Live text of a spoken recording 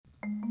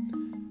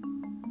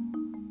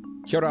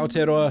Kia ora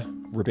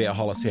Aotearoa, Robert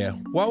Hollis here.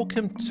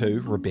 Welcome to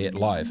Robert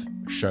Live,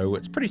 a show.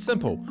 It's pretty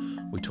simple.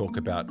 We talk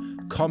about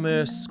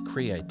commerce,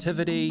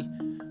 creativity,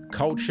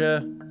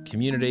 culture,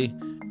 community,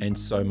 and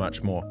so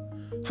much more.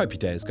 Hope your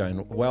day is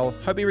going well.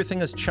 Hope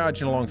everything is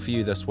charging along for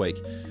you this week.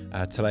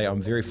 Today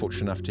I'm very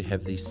fortunate enough to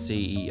have the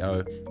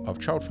CEO of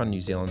Child Fund New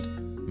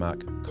Zealand,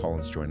 Mark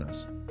Collins, join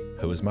us.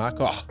 Who is Mark?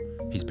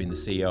 He's been the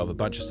CEO of a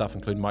bunch of stuff,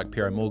 including Mike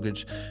Pero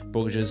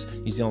Mortgages,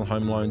 New Zealand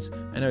Home Loans,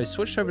 and now he's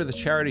switched over to the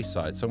charity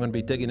side. So I'm going to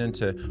be digging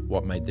into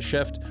what made the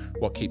shift,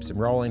 what keeps him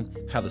rolling,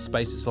 how the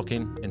space is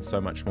looking, and so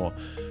much more.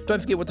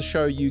 Don't forget with the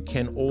show, you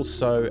can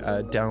also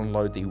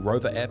download the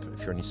Rover app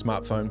if you're on your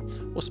smartphone,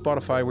 or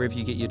Spotify, wherever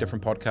you get your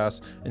different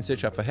podcasts, and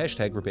search up for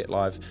hashtag Robert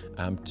Live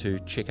to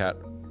check out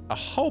a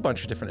whole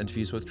bunch of different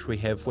interviews which we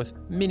have with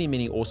many,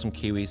 many awesome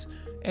Kiwis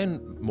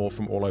and more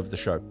from all over the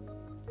show.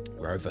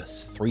 We're over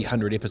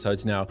 300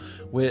 episodes now.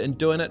 We're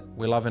doing it,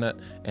 we're loving it,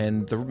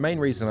 and the main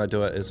reason I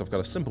do it is I've got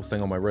a simple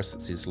thing on my wrist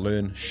that says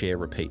learn, share,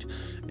 repeat.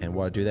 And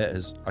why I do that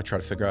is I try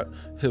to figure out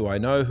who I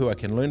know, who I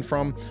can learn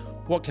from,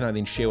 what can I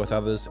then share with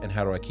others, and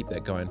how do I keep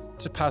that going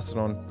to pass it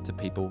on to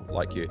people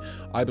like you.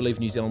 I believe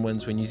New Zealand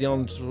wins when New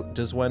Zealand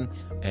does win,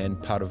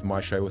 and part of my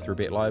show with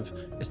Robert Live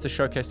is to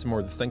showcase some more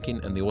of the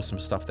thinking and the awesome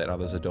stuff that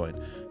others are doing.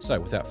 So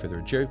without further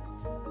ado,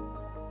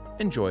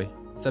 enjoy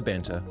the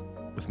banter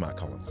with Mark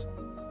Collins.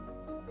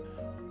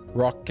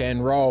 Rock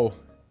and roll.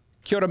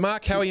 Kia ora,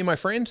 Mark. How are you, my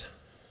friend?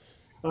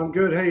 I'm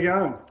good. How you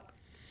going?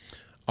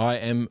 I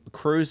am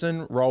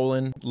cruising,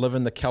 rolling,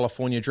 living the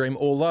California dream,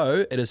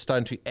 although it is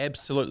starting to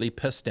absolutely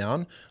piss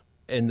down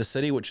in the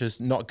city, which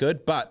is not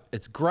good, but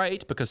it's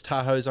great because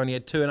Tahoe's only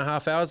at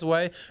 2.5 hours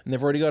away and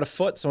they've already got a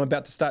foot, so I'm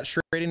about to start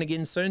shredding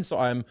again soon, so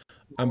I'm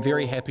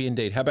very happy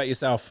indeed. How about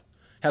yourself?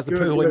 How's the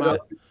Puhoi,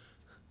 Mark?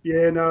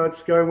 Yeah, no,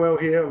 it's going well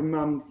here.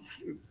 I'm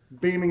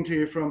beaming to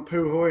you from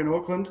Puhoi in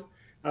Auckland,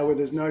 where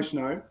there's no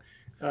snow.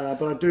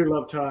 But I do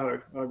love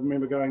Tahoe. I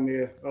remember going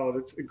there. Oh,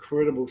 that's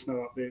incredible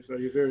snow up there. So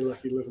you're very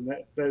lucky to live in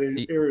that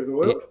area of the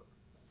world.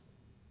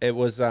 It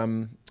was,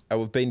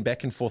 we've been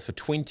back and forth for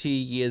 20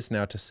 years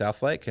now to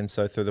South Lake. And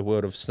so through the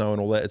world of snow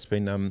and all that, it's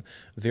been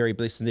very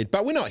blessed indeed.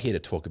 But we're not here to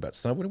talk about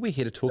snow. We're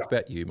here to talk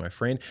about you, my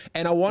friend.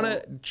 And I want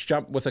to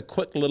jump with a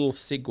quick little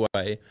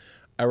segue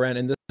around.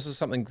 And this is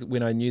something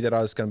when I knew that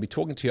I was going to be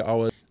talking to you, I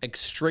was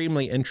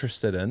extremely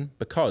interested in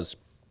because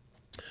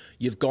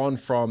you've gone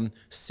from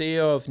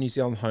CEO of New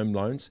Zealand Home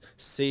Loans,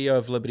 CEO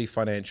of Liberty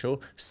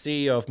Financial,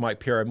 CEO of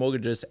Mike Pero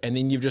Mortgages, and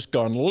then you've just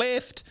gone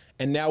left,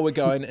 and now we're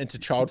going into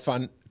Child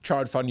Fund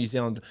New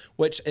Zealand,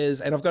 which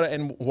is,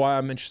 and why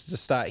I'm interested to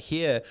start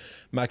here,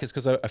 Mark, is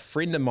because a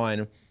friend of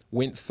mine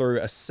went through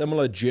a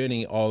similar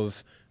journey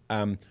of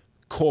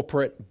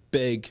corporate,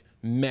 big,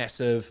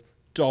 massive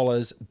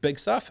dollars, big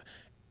stuff,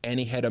 and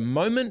he had a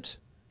moment,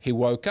 he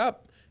woke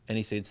up, and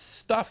he said,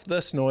 stuff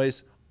this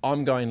noise,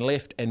 I'm going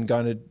left and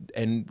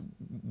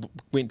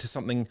went to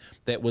something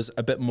that was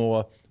a bit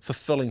more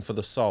fulfilling for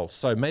the soul.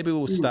 So maybe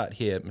we'll start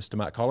here, Mr.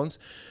 Mark Collins.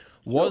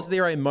 Was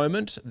there a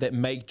moment that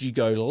made you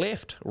go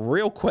left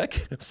real quick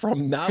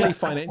from gnarly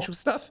financial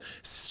stuff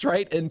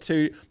straight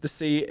into the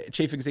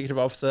Chief Executive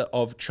Officer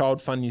of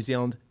Child Fund New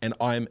Zealand? And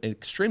I'm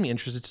extremely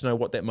interested to know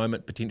what that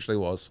moment potentially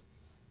was.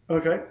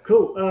 Okay,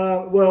 cool.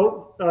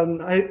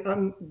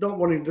 I'm not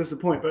wanting to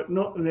disappoint, but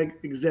not an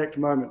exact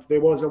moment.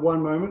 There was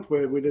one moment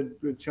where we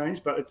did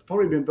change, but it's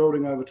probably been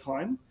building over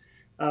time.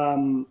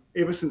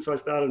 Ever since I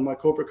started my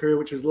corporate career,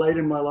 which is late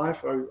in my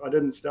life, I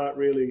didn't start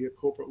really a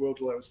corporate world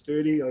till I was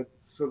 30. I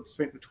sort of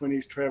spent the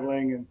 20s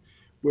traveling and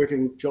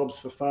working jobs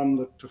for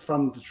fun to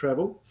fund the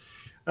travel.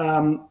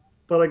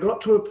 But I got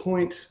to a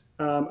point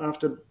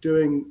after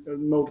doing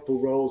multiple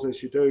roles,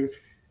 as you do,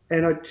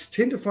 and I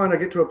tend to find I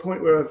get to a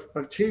point where I've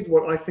achieved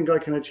what I think I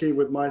can achieve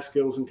with my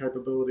skills and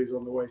capabilities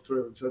on the way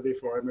through. And so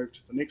therefore I moved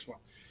to the next one.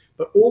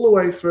 But all the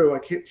way through, I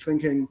kept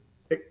thinking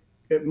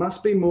it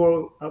must be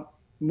more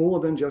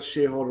than just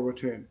shareholder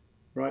return,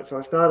 right? So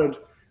I started,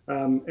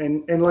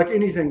 and like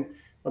anything,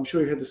 I'm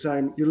sure you've had the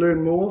same, you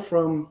learn more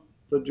from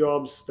the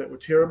jobs that were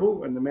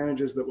terrible and the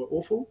managers that were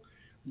awful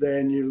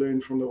than you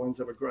learn from the ones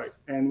that were great.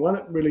 And one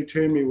that really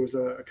turned me was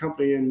a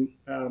company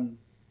in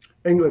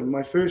England,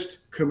 my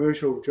first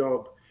commercial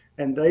job.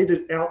 And they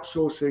did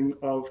outsourcing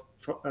of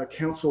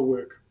council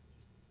work.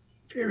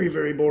 Very,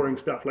 very boring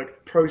stuff,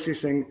 like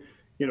processing,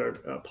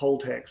 poll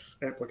tax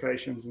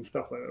applications and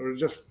stuff like that. It was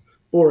just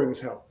boring as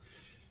hell.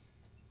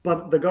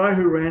 But the guy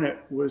who ran it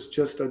was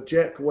just a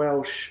Jack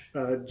Welch,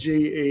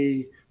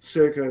 GE,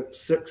 circa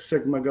Six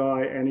Sigma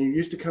guy. And he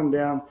used to come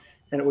down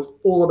and it was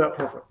all about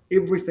profit.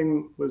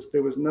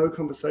 There was no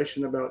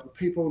conversation about the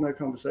people, no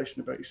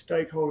conversation about your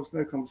stakeholders,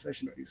 no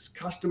conversation about your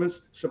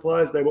customers,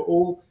 suppliers. They were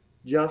all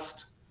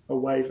just a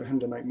way for him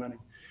to make money.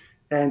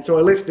 And so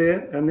I left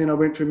there and then I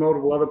went through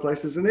multiple other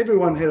places and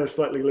everyone had a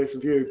slightly less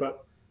view,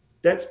 but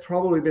that's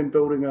probably been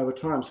building over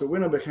time. So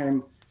when I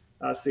became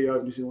CEO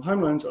of New Zealand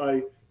Home Loans,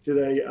 I did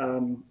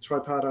a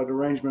tripartite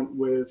arrangement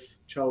with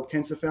Child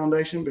Cancer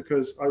Foundation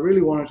because I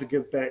really wanted to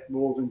give back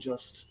more than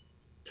just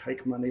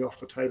take money off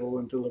the table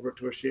and deliver it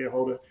to a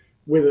shareholder,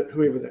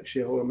 whoever that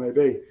shareholder may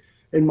be.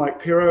 In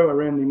Mike Pero, I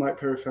ran the Mike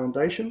Pero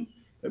Foundation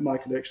that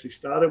Mike had actually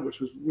started, which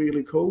was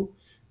really cool.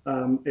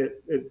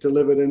 It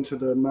delivered into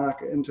the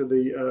market, into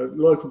the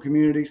local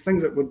communities,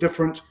 things that were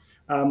different,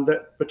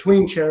 that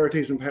between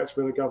charities and perhaps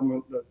where the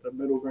government, the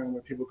middle ground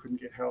where people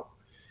couldn't get help.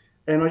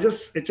 And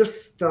it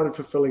just started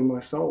fulfilling my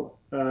soul.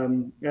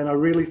 And I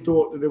really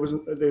thought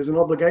that there's an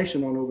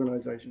obligation on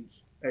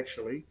organizations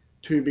actually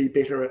to be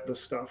better at this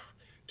stuff,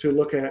 to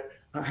look at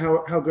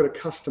how good a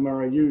customer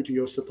are you to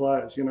your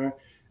suppliers.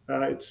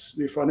 It's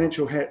the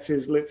financial hat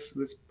says let's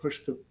push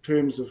the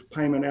terms of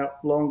payment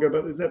out longer,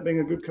 but is that being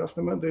a good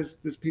customer?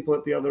 There's people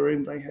at the other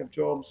end, they have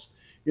jobs.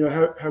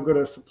 How good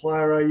a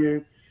supplier are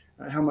you?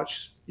 How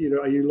much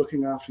are you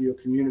looking after your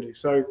community?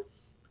 So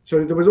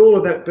there was all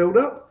of that build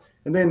up,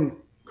 and then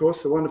of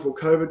course the wonderful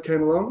COVID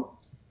came along,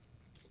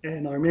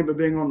 and I remember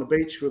being on the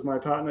beach with my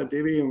partner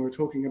Debbie, and we were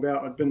talking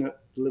about, I'd been at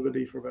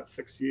Liberty for about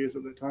 6 years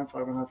at that time,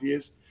 5.5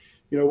 years.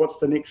 What's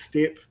the next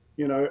step?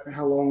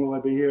 How long will I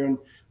be here? And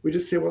we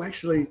just said, well,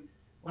 actually,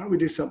 why don't we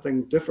do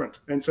something different?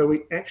 And so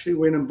we actually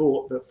went and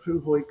bought the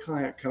Puhoi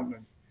Kayak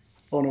Company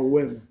on a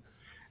whim.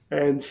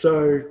 And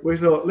so we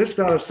thought, let's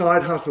start a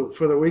side hustle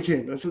for the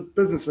weekend. It's a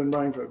business been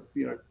running for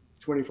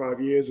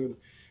 25 years, and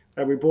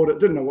we bought it.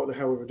 Didn't know what the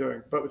hell we were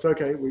doing, but it's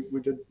okay.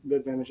 We did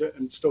manage it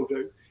and still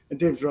do. And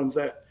Debs runs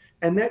that,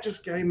 and that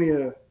just gave me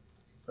a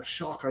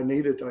shock I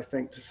needed, I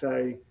think, to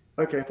say,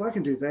 okay, if I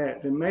can do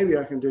that, then maybe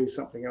I can do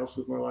something else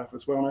with my life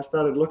as well. And I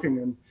started looking,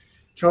 and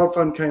Child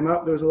Fund came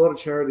up. There was a lot of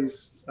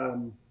charities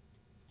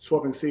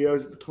swapping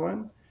CEOs at the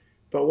time.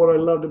 But what I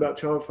loved about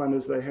Child Fund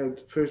is they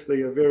had,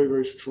 firstly, a very,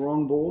 very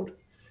strong board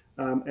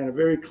and a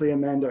very clear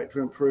mandate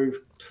to improve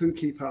two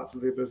key parts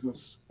of their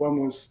business. One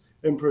was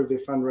improve their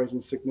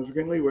fundraising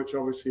significantly, which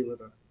obviously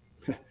with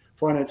a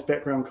finance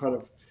background kind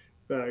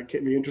of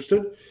kept me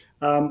interested.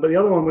 But the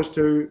other one was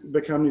to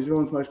become New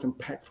Zealand's most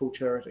impactful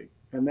charity.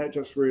 And that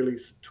just really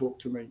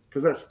talked to me,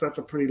 because that's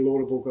a pretty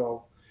laudable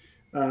goal.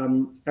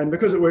 And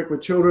because it worked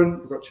with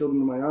children, I've got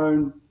children of my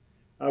own.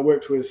 I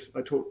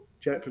taught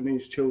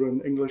Japanese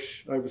children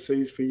English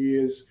overseas for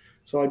years.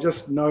 So I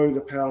just know the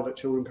power that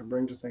children can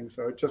bring to things.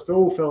 So it just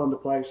all fell into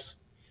place.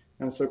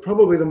 And so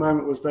probably the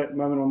moment was that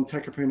moment on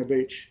Takapuna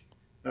Beach,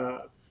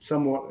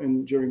 somewhat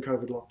during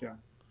COVID lockdown.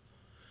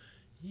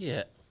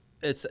 Yeah,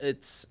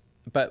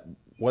 but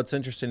what's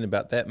interesting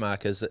about that,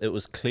 Mark, is it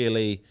was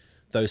clearly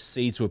those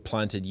seeds were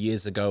planted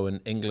years ago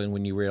in England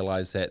when you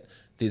realize that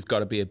there's got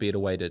to be a better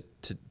way to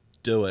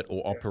do it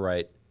or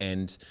operate.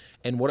 And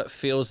what it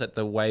feels that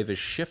the wave has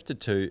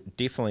shifted to,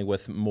 definitely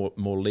with more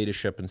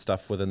leadership and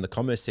stuff within the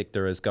commerce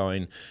sector, is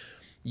going,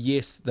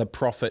 yes, the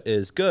profit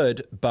is good,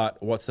 but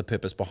what's the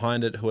purpose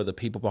behind it? Who are the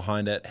people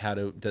behind it?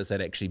 Does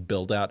that actually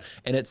build out?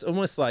 And it's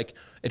almost like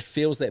it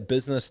feels that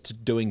business to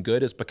doing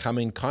good is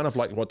becoming kind of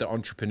like what the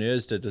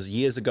entrepreneurs did.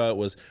 Years ago, it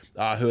was,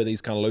 who are these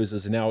kind of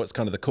losers? And now it's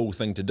kind of the cool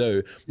thing to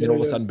do. Then all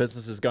of a sudden,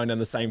 business is going down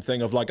the same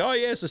thing of like, oh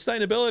yeah,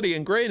 sustainability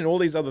and green and all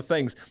these other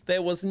things.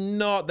 That was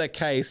not the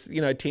case,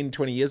 10,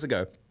 20 years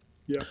ago.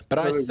 Yeah, but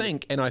I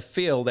think, and I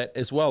feel that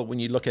as well, when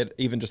you look at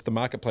even just the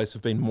marketplace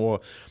of being more,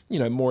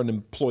 more an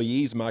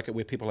employees market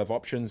where people have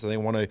options and they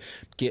want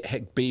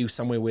to be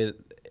somewhere where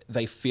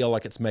they feel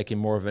like it's making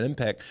more of an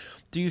impact.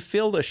 Do you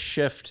feel the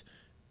shift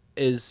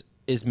is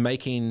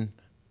making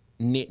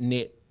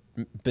net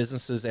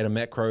businesses at a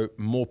macro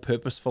more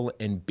purposeful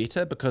and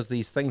better, because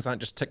these things aren't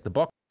just tick the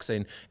box,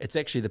 and it's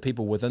actually the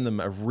people within them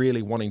are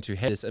really wanting to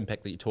have this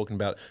impact that you're talking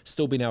about,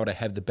 still being able to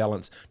have the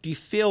balance? Do you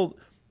feel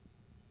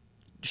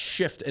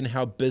shift in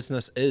how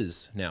business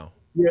is now?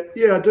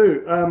 Yeah, I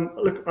do.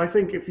 Look, I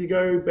think if you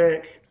go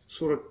back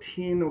sort of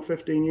 10 or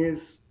 15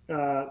 years,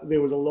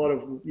 there was a lot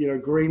of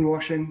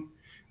greenwashing.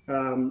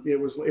 It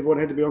was everyone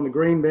had to be on the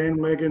green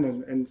bandwagon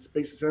and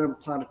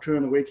plant a tree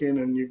on the weekend,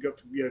 and you've got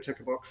to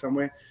tick a box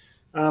somewhere.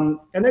 And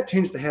that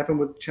tends to happen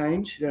with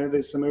change.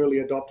 There's some early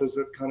adopters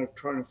that kind of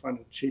trying to find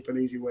a cheap and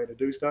easy way to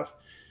do stuff.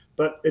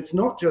 But it's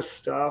not just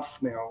staff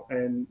now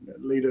and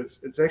leaders.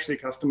 It's actually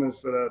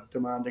customers that are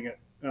demanding it.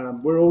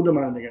 We're all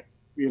demanding it.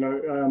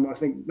 I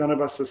think none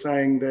of us are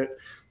saying that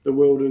the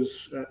world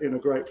is in a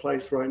great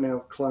place right now,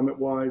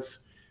 climate-wise.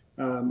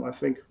 I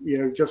think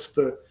just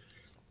the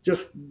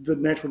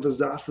natural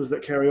disasters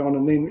that carry on,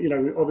 and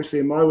then obviously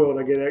in my world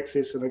I get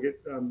access and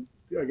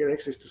I get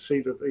access to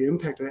see the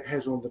impact it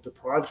has on the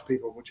deprived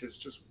people, which is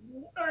just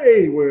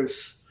way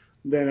worse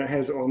than it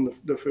has on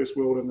the first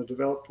world and the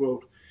developed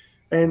world,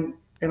 and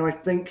I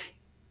think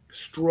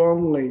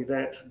strongly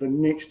that the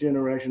next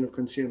generation of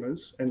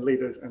consumers and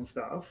leaders and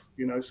staff,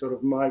 sort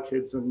of my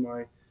kids and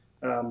my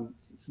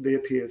their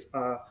peers,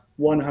 are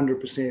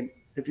 100%.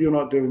 If you're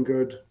not doing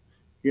good,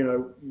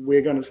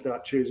 we're going to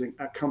start choosing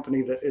a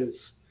company that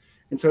is.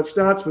 And so it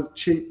starts with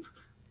cheap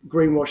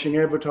greenwashing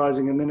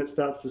advertising, and then it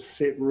starts to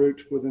set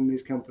root within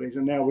these companies.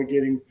 And now we're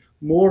getting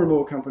more and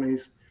more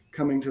companies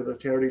coming to the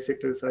charity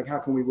sector saying, how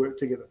can we work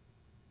together?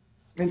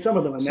 And some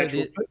of them are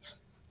natural fits.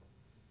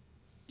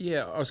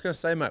 Yeah, I was going to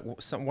say, Mark,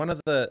 one of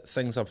the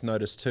things I've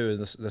noticed too in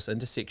this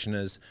intersection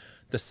is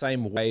the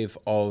same wave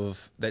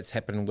of that's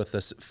happening with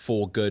this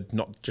for good,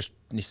 not just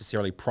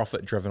necessarily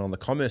profit driven on the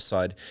commerce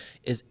side,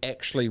 is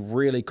actually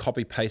really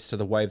copy paste to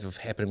the wave of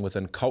happening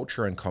within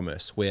culture and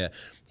commerce, where,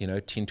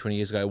 10, 20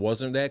 years ago, it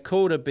wasn't that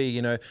cool to be,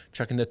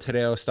 chucking the te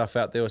reo stuff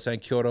out there or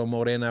saying kia ora,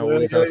 morena, all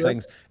these other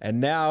things. And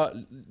now,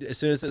 as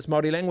soon as it's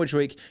Multi-Language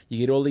Week, you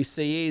get all these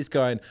CEs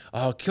going,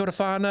 oh, kia ora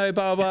whānau,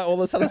 blah, blah, all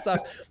this other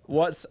stuff.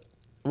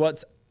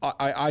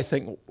 I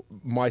think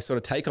my sort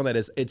of take on that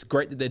is it's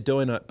great that they're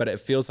doing it, but it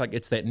feels like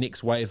it's that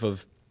next wave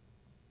of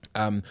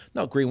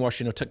not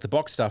greenwashing or tick the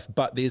box stuff,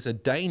 but there's a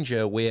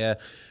danger where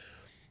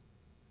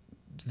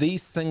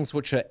these things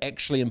which are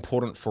actually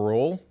important for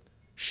all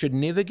should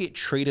never get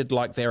treated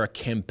like they're a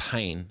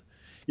campaign.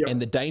 Yep.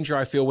 And the danger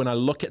I feel when I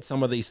look at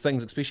some of these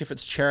things, especially if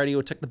it's charity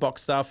or tick the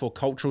box stuff or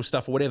cultural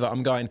stuff or whatever,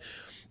 I'm going,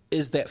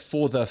 is that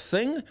for the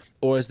thing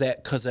or is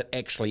that because it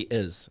actually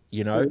is,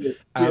 Yeah.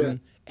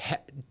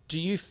 Do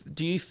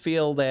you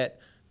feel that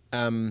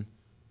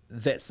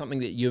that's something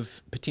that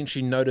you've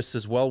potentially noticed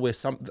as well, where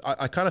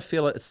I kind of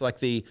feel it's like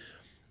the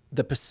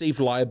perceived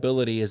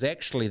liability is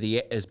actually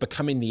is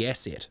becoming the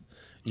asset,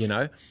 And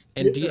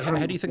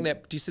how do you think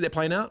that? Do you see that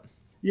playing out?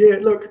 Yeah,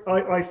 look,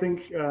 I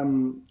think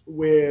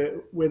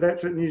where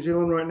that's at New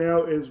Zealand right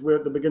now is we're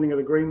at the beginning of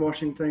the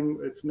greenwashing thing.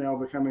 It's now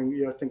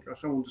becoming, I think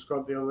someone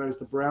described the other day as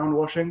the brown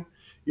washing,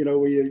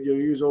 where you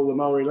use all the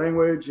Maori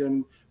language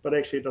but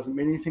actually it doesn't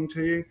mean anything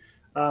to you.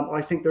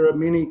 I think there are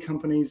many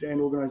companies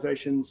and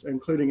organizations,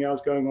 including ours,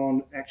 going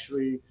on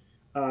actually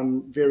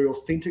very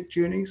authentic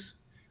journeys.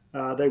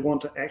 They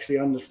want to actually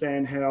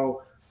understand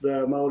how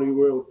the Māori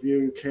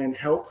worldview can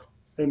help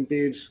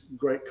embed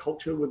great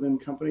culture within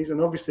companies.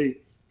 And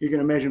obviously, you can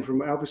imagine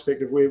from our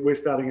perspective, we're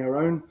starting our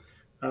own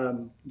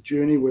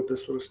journey with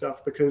this sort of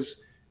stuff, because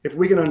if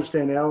we can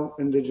understand our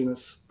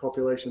Indigenous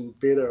population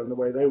better and the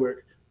way they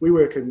work, we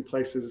work in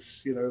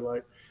places,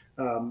 like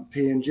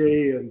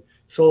PNG and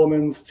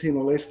Solomons,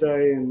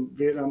 Timor-Leste and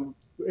Vietnam.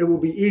 It will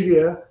be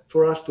easier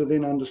for us to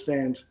then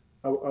understand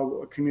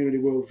a community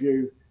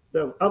worldview,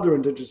 the other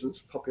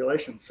Indigenous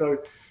populations. So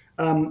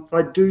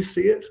I do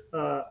see it.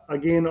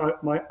 Again,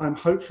 I'm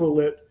hopeful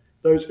that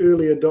those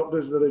early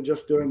adopters that are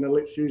just doing the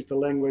let's use the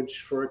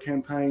language for a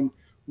campaign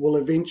will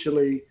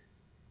eventually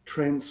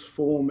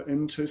transform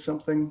into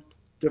something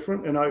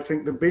different. And I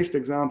think the best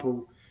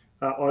example,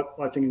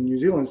 I think in New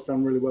Zealand's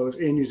done really well, is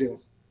Air New Zealand.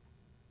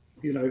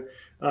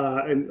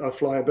 And I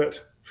fly a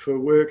bit for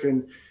work,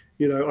 and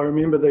I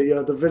remember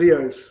the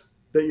videos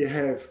that you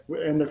have,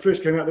 and they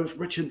first came out. There was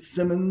Richard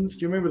Simmons.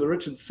 Do you remember the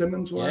Richard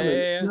Simmons one?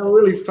 Yeah. They were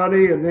really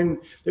funny. And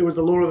then there was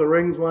the Lord of the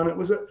Rings one. It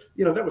was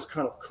that was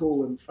kind of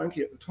cool and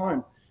funky at the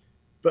time.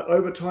 But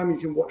over time, you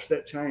can watch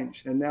that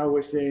change. And now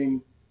we're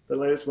seeing the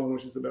latest one,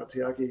 which is about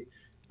Tiaki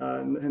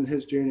and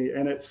his journey,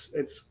 and it's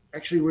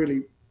actually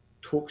really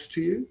talks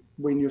to you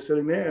when you're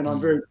sitting there, and I'm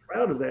very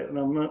proud of that. And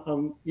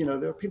I'm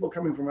there are people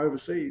coming from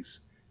overseas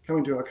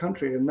coming to our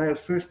country, and the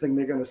first thing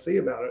they're going to see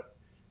about it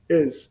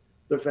is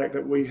the fact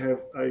that we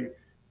have a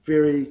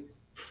very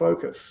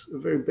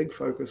big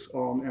focus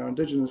on our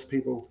Indigenous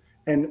people.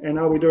 And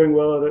are we doing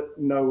well at it?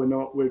 No, we're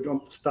not. We're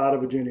on the start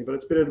of a journey, but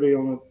it's better to be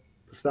on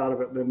the start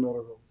of it than not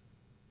at all.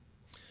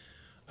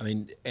 I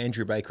mean,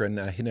 Andrew Baker and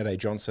Henare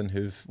Johnson,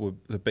 who were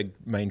the big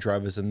main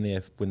drivers in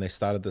there when they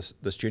started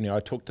this journey, I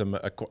talked to them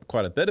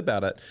quite a bit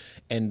about it,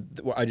 and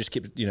I just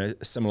kept,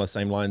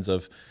 same lines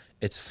of,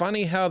 it's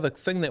funny how the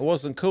thing that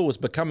wasn't cool was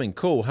becoming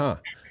cool, huh?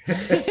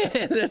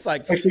 It's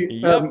like,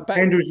 actually,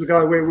 Andrew's the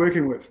guy we're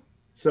working with.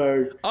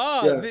 So,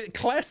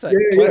 classic.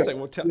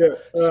 Well,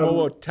 Small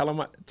World, tell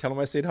him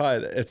I said hi.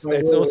 It's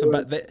awesome,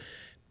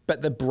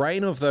 But the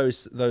brain of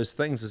those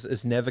things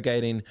is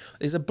navigating.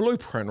 There's a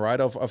blueprint, right,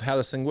 of how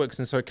this thing works.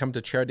 And so come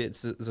to charity,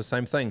 it's the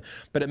same thing.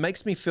 But it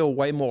makes me feel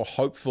way more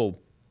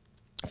hopeful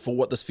for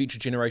what this future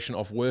generation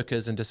of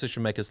workers and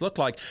decision makers look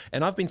like.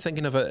 And I've been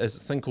thinking of it as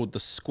a thing called the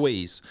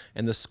squeeze.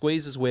 And the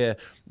squeeze is where,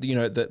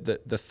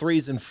 the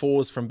threes and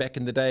fours from back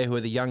in the day, who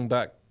are the young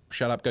buck,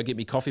 shut up, go get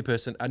me coffee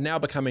person, are now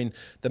becoming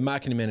the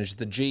marketing managers,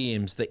 the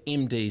GMs, the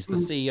MDs, the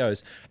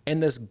CEOs.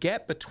 And this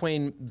gap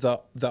between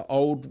the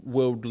old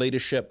world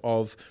leadership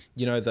of,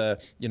 the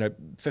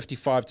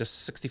 55 to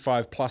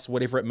 65 plus,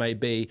 whatever it may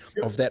be,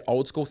 of that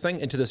old school thing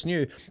into this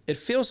new, it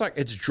feels like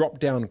it's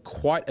dropped down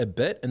quite a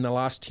bit in the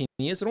last 10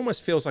 years. It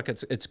almost feels like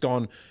it's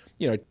gone,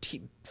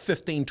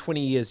 15, 20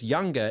 years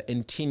younger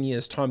in 10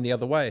 years time the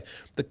other way.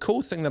 The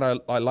cool thing that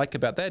I like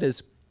about that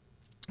is,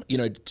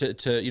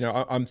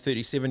 I'm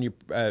 37,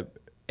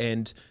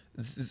 and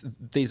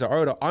these are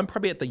older. I'm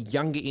probably at the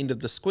younger end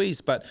of the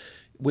squeeze, but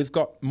we've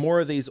got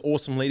more of these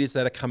awesome leaders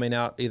that are coming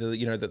out, either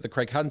the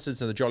Craig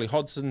Hudsons and the Jolly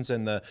Hodsons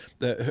and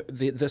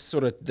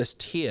this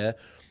tier.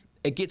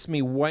 It gets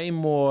me way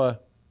more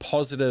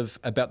positive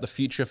about the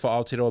future for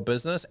Aotearoa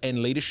business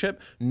and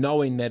leadership,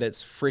 knowing that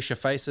it's fresher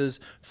faces,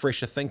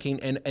 fresher thinking,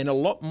 and a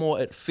lot more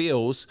it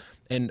feels,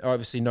 and I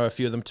obviously know a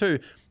few of them too,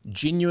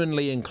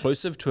 genuinely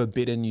inclusive to a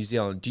better New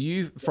Zealand. Do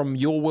you, from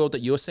your world that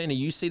you're seeing, do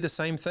you see the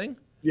same thing?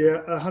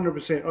 Yeah,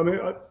 100%. I mean,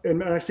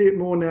 and I see it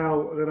more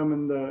now that I'm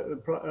in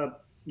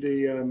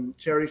the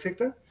charity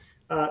sector.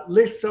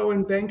 Less so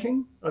in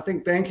banking. I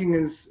think banking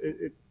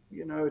it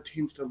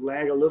tends to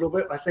lag a little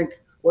bit. I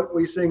think what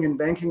we're seeing in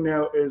banking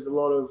now is a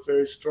lot of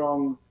very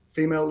strong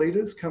female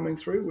leaders coming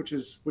through, which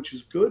is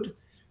good.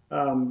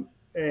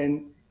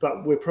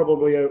 But we're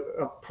probably a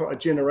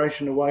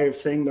generation away of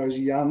seeing those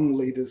young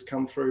leaders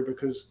come through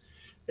because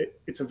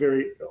it's a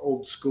very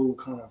old school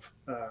kind of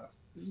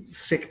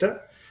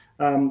sector.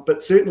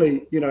 But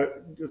certainly, I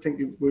think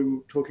we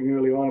were talking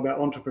early on about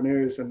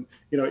entrepreneurs, and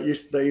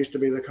they used to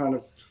be the kind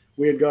of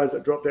weird guys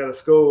that dropped out of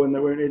school and they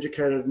weren't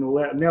educated and all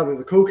that. And now they're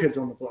the cool kids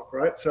on the block,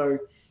 right? So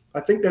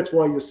I think that's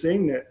why you're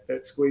seeing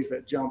that squeeze,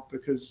 that jump,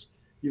 because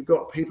you've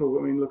got people.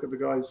 I mean, look at the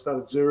guy who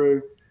started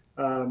Zuru.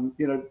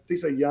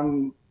 These are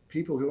young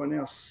people who are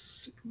now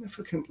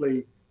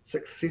significantly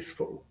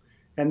successful,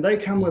 and they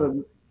come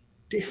with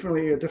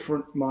definitely a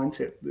different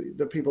mindset.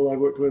 The people I've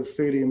worked with,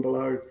 30 and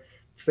below,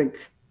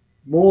 think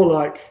more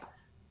like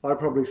I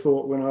probably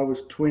thought when I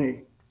was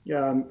 20,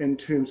 in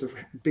terms of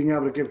being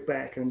able to give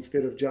back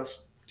instead of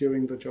just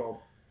doing the job.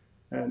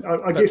 And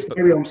I guess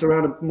maybe I'm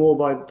surrounded more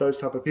by those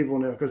type of people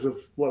now because of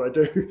what I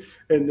do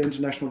in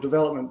international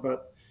development.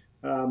 But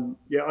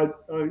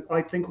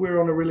I think we're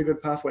on a really good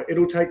pathway.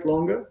 It'll take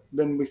longer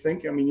than we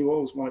think. I mean, you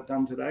always want it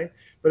done today,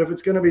 but if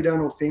it's going to be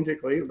done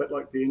authentically, a bit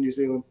like the in New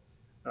Zealand,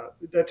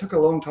 that took a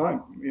long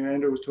time.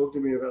 Andrew was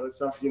talking to me about that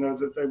stuff.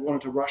 That they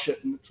wanted to rush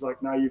it, and it's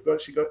like, no,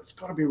 it's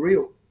got to be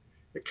real.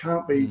 It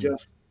can't be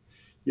just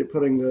you're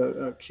putting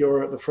the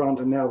cure at the front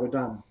and now we're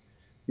done.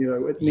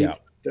 It needs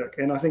to stick.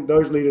 And I think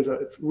those leaders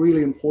it's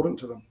really important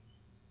to them.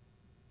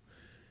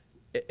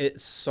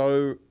 It's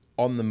so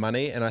on the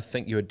money, and I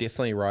think you're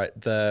definitely right.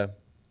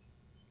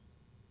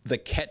 The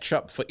catch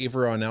up for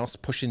everyone else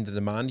pushing the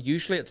demand,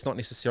 usually it's not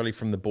necessarily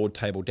from the board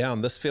table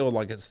down. This feels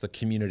like it's the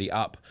community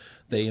up,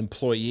 the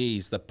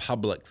employees, the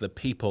public, the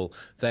people.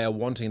 They are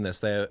wanting this,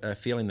 they are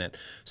feeling that.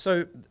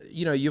 So,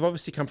 you've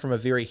obviously come from a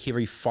very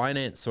heavy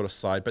finance sort of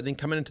side, but then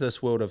coming into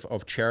this world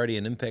of charity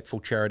and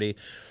impactful charity,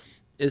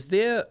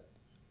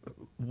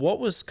 what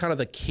was kind of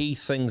the key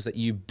things that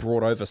you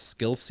brought over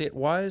skill set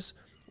wise,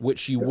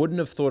 which you wouldn't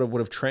have thought would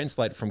have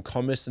translated from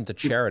commerce into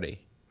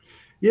charity?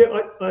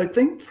 Yeah, I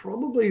think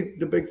probably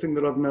the big thing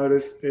that I've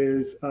noticed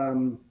is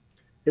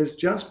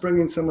just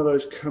bringing some of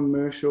those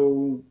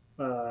commercial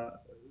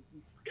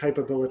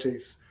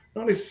capabilities,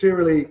 not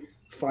necessarily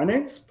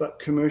finance, but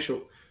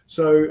commercial.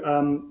 So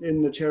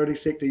in the charity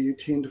sector, you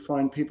tend to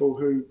find people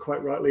who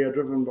quite rightly are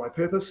driven by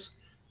purpose.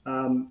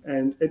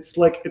 And it's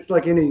like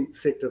any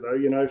sector, though.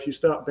 If you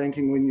start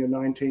banking when you're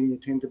 19, you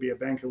tend to be a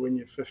banker when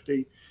you're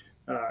 50.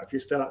 If you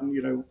start,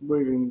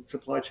 moving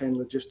supply chain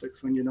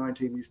logistics when you're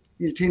 19,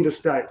 you tend to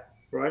stay.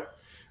 Right.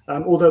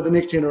 Although the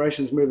next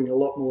generation is moving a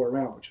lot more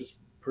around, which is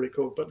pretty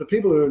cool. But the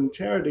people who are in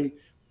charity,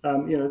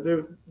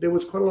 there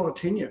was quite a lot of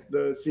tenure.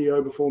 The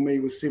CEO before me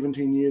was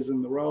 17 years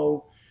in the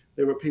role.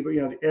 There were people,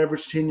 the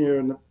average tenure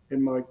in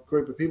my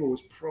group of people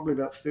was probably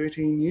about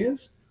 13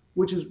 years,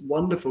 which is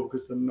wonderful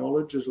because the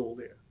knowledge is all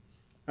there.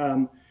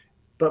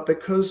 But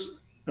because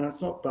they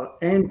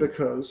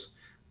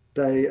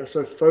are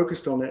so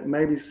focused on that,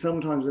 maybe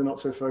sometimes they're not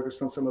so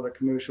focused on some of the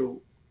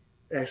commercial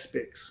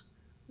aspects.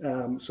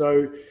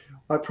 So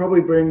I probably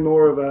bring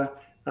more of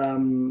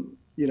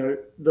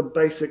the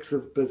basics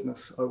of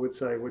business, I would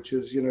say, which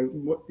is,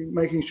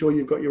 making sure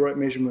you've got your right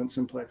measurements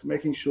in place,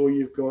 making sure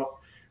you've got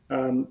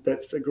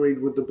that's agreed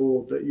with the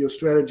board, that your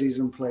strategy's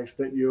in place,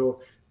 that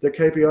the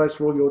KPIs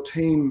for all your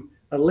team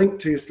are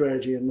linked to your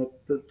strategy, and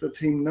that the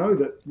team know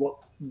that what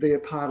their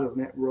part of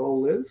that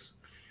role is.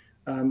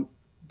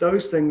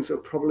 Those things are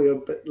probably a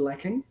bit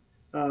lacking,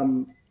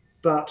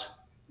 but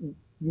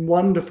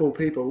wonderful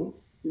people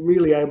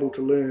really able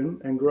to learn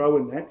and grow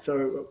in that.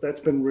 So that's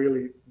been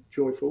really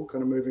joyful,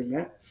 kind of moving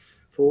that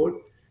forward.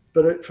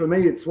 But for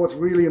me, it's what's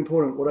really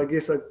important. What I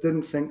guess I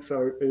didn't think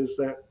so is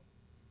that,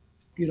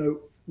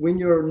 when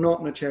you're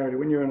not in a charity,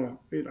 when you're in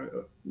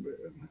a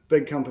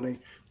big company,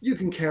 you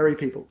can carry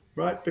people,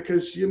 right?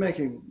 Because you're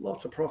making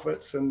lots of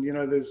profits, and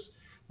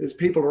there's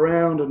people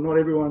around, and not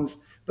everyone's.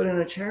 But in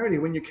a charity,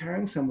 when you're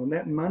carrying someone,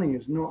 that money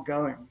is not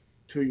going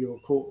to your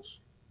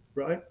cause,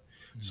 right?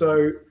 Mm-hmm.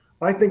 So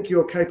I think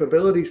your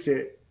capability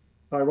set,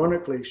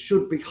 ironically,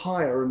 should be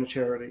higher in a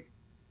charity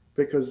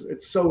because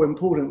it's so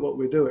important what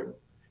we're doing,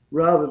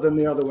 rather than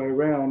the other way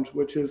around,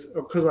 which is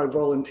because I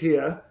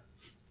volunteer,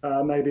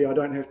 maybe I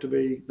don't have to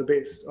be the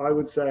best. I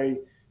would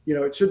say,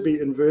 it should be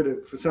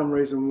inverted. For some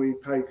reason, we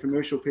pay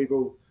commercial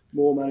people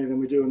more money than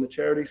we do in the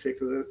charity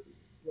sector.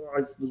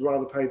 I would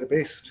rather pay the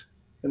best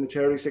in the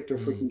charity sector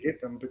if we can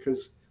get them,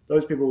 because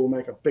those people will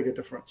make a bigger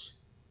difference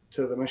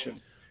to the mission.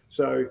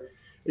 So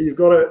you've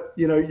got to,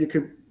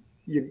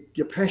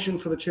 your passion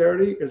for the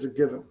charity is a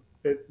given,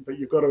 but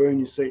you've got to earn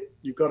your seat.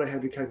 You've got to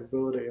have your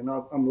capability, and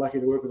I'm lucky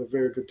to work with a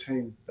very good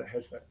team that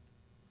has that.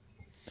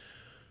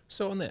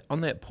 So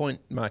on that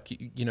point, Mark,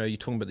 you're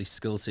talking about these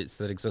skill sets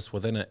that exist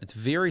within it. It's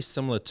very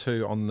similar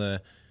to on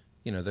the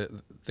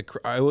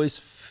I always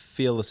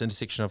feel this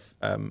intersection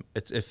of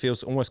it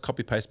feels almost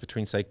copy paste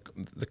between, say,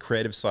 the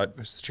creative side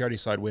versus the charity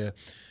side, where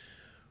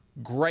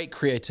great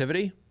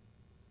creativity,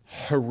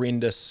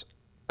 horrendous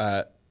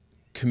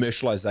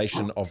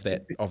commercialization of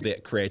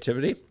that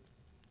creativity.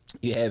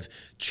 You have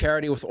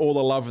charity with all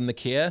the love and the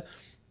care,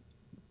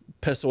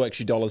 piss or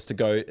actually dollars to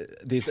go.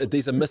 There's a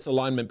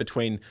misalignment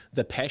between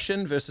the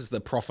passion versus the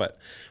profit.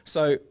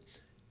 So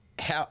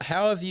how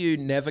have you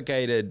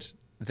navigated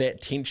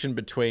that tension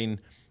between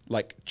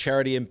like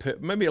charity and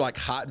maybe like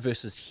heart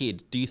versus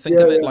head? Do you think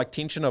of it like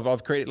tension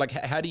of creating, like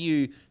how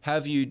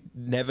have you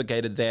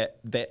navigated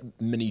that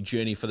mini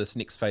journey for this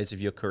next phase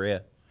of your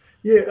career?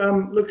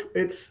 Look,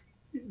 it's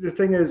the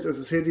thing is, as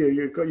I said to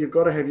you, you've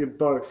got to have your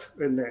both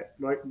in that.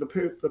 Like the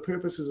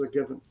purposes are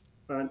given,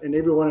 and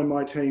everyone in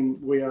my team,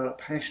 we are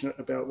passionate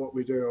about what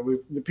we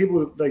do. The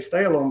people, they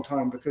stay a long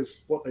time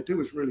because what they do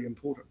is really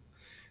important.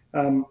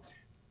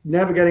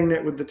 Navigating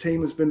that with the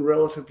team has been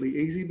relatively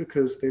easy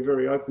because they're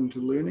very open to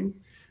learning,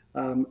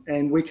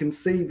 and we can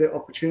see the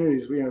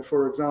opportunities.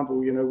 For example,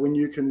 when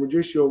you can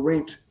reduce your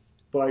rent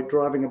by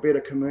driving a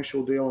better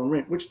commercial deal on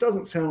rent, which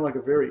doesn't sound like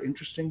a very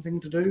interesting thing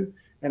to do,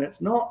 and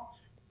it's not.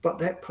 But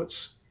that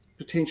puts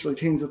potentially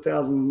tens of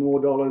thousands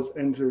more dollars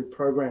into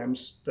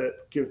programs that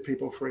give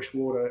people fresh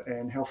water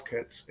and health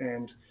kits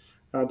and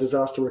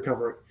disaster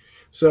recovery.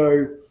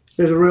 So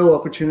there's a real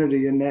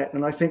opportunity in that.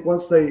 And I think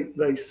once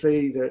they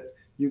see that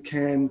you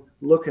can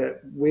look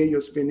at where you're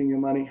spending your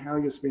money, how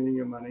you're spending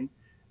your money,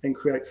 and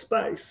create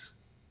space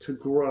to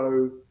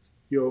grow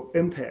your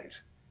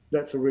impact,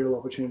 that's a real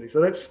opportunity.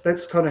 So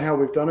that's kind of how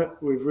we've done it.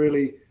 We've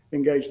really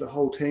engaged the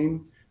whole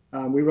team.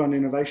 We run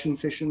innovation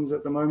sessions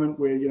at the moment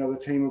where, the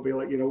team will be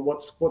like,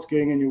 what's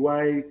getting in your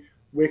way?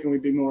 Where can we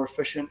be more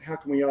efficient? How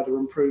can we either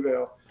improve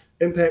our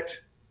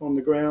impact on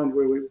the ground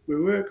where we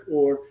work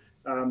or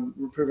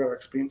improve our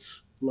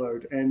expense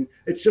load? And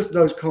it's just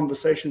those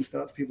conversations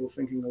starts people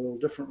thinking a little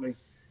differently.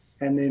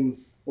 And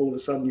then all of a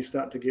sudden you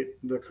start to get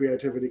the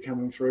creativity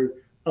coming through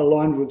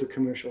aligned with the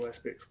commercial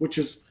aspects, which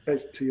is,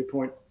 as to your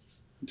point,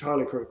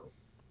 entirely critical.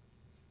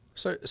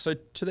 So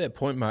to that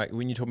point, Mark,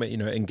 when you talk about,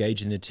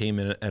 engaging the team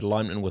and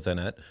alignment within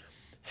it,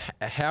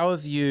 how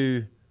have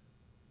you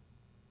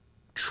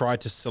tried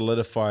to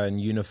solidify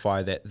and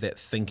unify that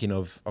thinking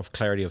of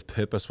clarity of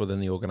purpose within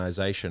the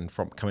organization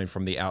coming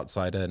from the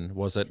outside in?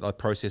 Was it a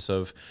process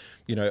of,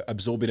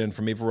 absorbing in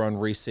from everyone,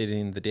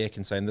 resetting the deck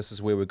and saying, this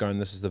is where we're going,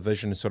 this is the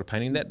vision, and sort of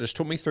painting that? Just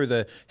talk me through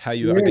how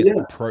you,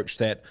 approach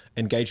that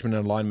engagement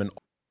and alignment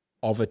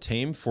of a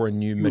team for a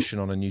new mission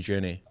on a new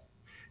journey.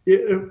 Yeah,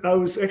 it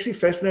was actually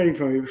fascinating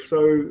for me.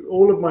 So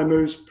all of my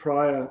moves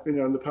prior,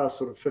 in the past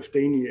sort of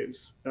 15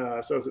 years,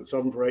 so I was at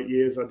Sovereign for 8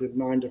 years, I did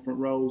 9 different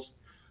roles.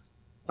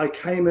 I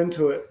came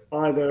into it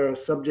either a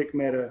subject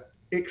matter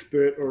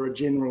expert or a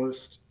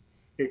generalist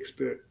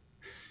expert.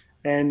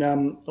 And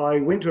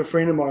I went to a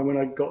friend of mine when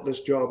I got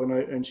this job,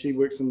 and she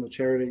works in the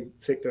charity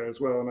sector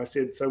as well. And I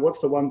said, so what's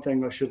the one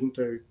thing I shouldn't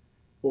do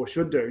or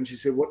should do? And she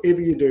said,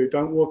 whatever you do,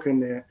 don't walk in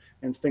there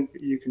and think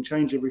that you can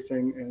change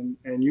everything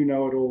and you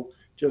know it all.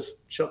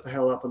 Just shut the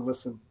hell up and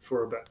listen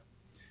for a bit,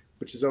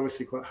 which is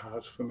obviously quite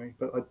hard for me,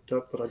 but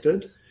I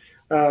did.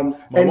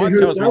 My wife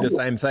tells me the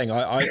same thing.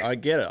 I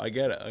get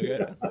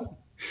it.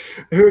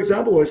 Her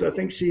example was, I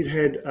think she'd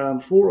had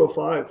 4 or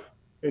 5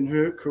 in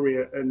her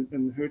career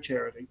in her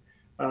charity.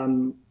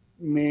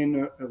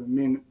 Men,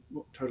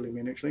 totally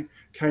men actually,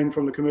 came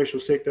from the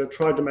commercial sector,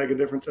 tried to make a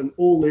difference, and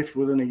all left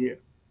within a year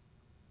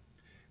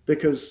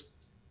because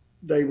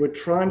they were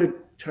trying to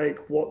take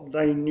what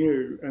they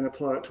knew and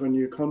apply it to a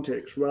new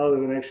context rather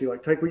than actually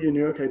like take what you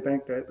knew, okay,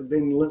 bank that, but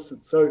then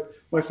listen. So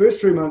my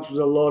first 3 months was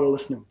a lot of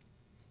listening.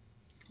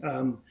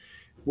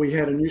 We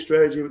had a new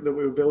strategy that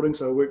we were building,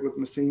 so I worked with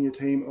my senior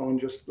team on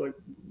just like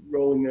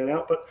rolling that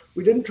out, but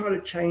we didn't try to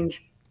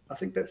change. I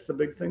think that's the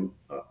big thing.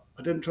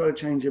 I didn't try to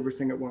change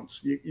everything at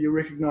once. You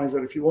recognize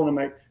that if you want to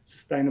make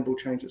sustainable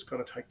change, it's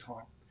got to take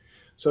time.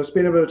 So I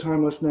spent a bit of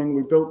time listening.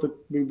 We built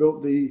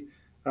the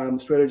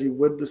strategy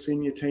with the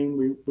senior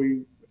team.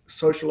 We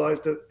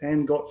socialized it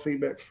and got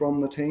feedback from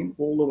the team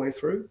all the way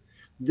through.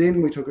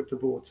 Then we took it to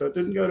board. So it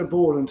didn't go to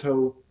board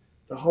until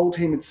the whole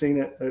team had seen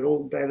it. They'd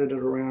all batted it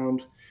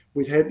around.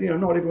 We'd had,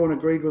 not everyone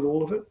agreed with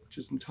all of it, which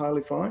is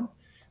entirely fine.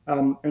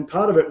 And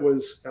part of it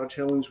was our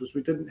challenge was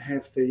they didn't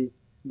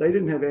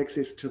have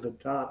access to the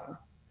data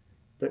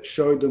that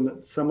showed them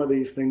that some of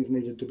these things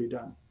needed to be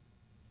done.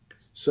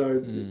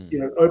 So,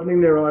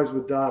 opening their eyes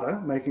with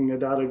data, making a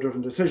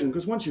data-driven decision,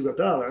 because once you've got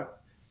data,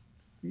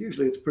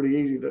 usually it's pretty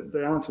easy that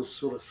the answer's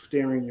sort of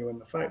staring you in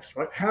the face,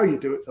 right? How you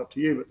do it's up to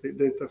you, but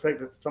the fact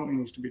that something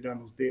needs to be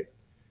done is there.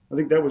 I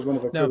think that was one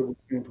of the critical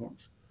turning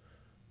points.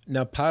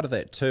 Now, part of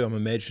that too, I'm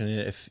imagining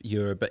if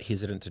you're a bit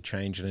hesitant to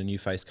change and a new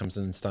face comes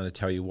in and starting to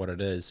tell you what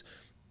it is,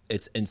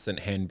 it's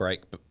instant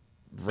handbrake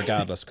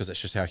regardless, because it's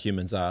just how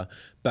humans are.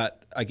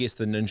 But I guess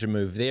the ninja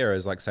move there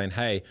is like saying,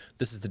 hey,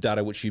 this is the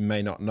data which you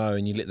may not know,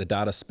 and you let the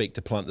data speak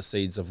to plant the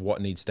seeds of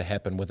what needs to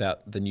happen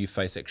without the new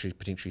face actually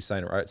potentially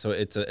saying it, right? So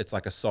it's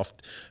like a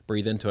soft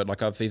breathe into it.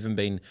 Like I've even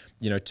been,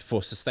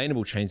 for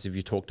sustainable change, if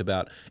you talked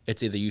about,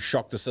 it's either you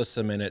shock the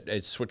system and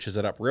it switches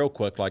it up real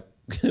quick. Like,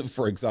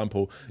 for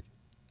example,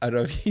 I don't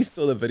know if you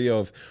saw the video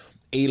of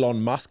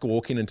Elon Musk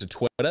walking into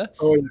Twitter,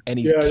 and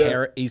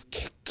he's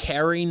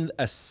carrying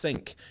a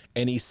sink,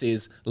 and he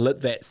says,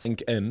 "Let that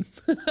sink in,"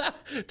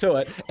 to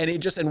it, and he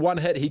just in one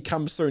hit he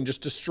comes through and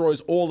just destroys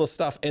all the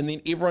stuff, and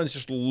then everyone's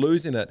just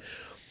losing it.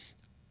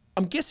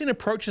 I'm guessing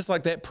approaches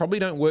like that probably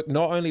don't work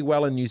not only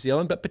well in New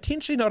Zealand, but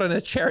potentially not in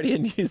a charity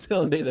in New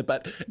Zealand either.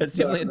 But it's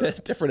definitely a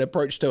different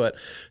approach to it.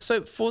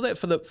 So for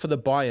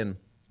the buy-in,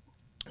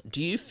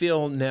 do you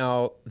feel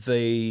now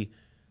the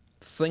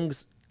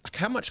things? Like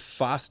how much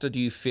faster do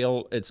you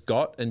feel it's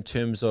got in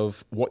terms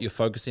of what you're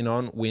focusing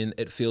on when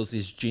it feels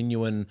there's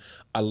genuine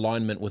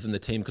alignment within the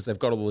team because they've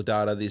got all the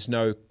data, there's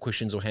no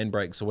questions or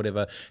handbrakes or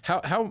whatever?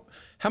 How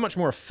much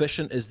more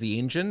efficient is the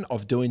engine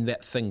of doing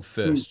that thing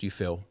first, do you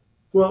feel?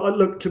 Well,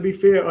 look, to be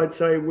fair, I'd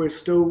say we're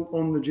still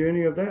on the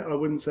journey of that. I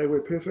wouldn't say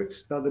we're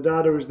perfect. The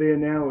data is there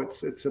now.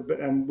 It's a bit,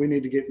 and we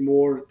need to get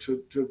more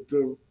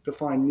to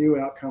define new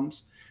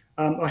outcomes.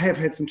 I have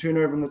had some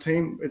turnover in the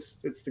team. It's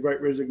the Great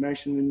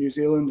Resignation in New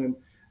Zealand,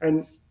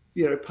 and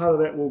part of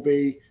that will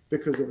be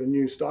because of a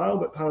new style,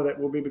 but part of that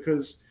will be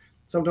because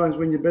sometimes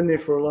when you've been there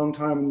for a long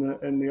time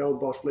and the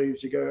old boss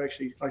leaves, you go,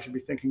 actually, I should be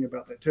thinking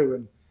about that too.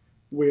 And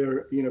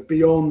we're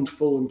beyond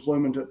full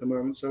employment at the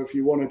moment. So if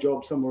you want a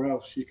job somewhere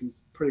else, you can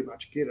pretty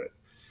much get it.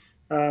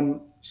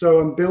 So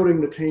I'm building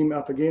the team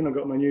up again. I've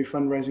got my new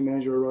fundraising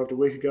manager arrived a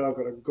week ago. I've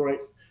got a great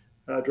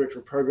director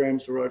of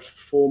programs arrived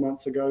 4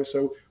 months ago.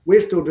 So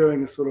we're still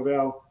doing a sort of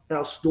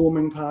our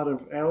storming part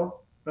of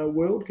our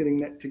world, getting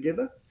that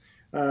together.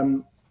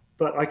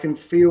 But I can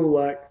feel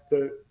like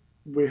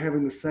we're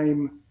having the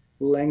same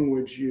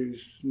language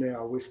used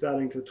now. We're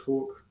starting to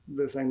talk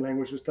the same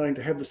language. We're starting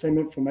to have the same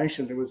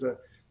information. There was a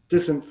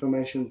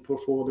disinformation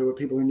before. There were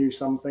people who knew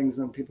some things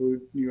and people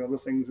who knew other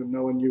things, and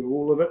no one knew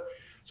all of it.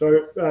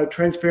 So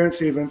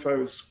transparency of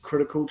info is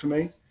critical to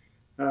me.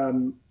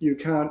 You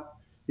can't,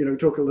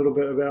 talk a little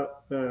bit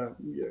about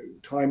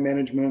time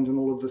management and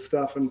all of this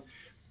stuff. And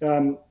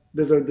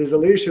there's a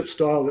leadership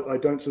style that I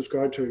don't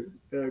subscribe to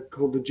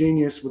called the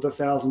genius with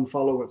 1,000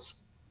 followers.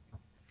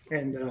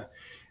 And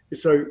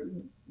so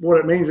what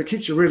it means, it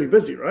keeps you really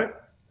busy, right?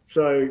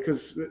 So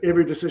because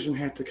every decision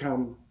had to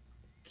come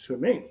to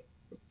me,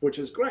 which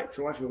is great.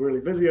 So I feel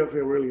really busy. I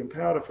feel really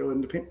empowered. I feel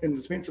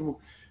indispensable.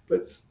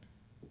 But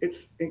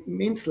it's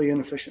immensely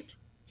inefficient.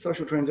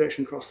 Social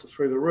transaction costs are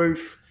through the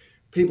roof.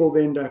 People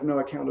then have no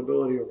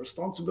accountability or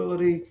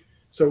responsibility.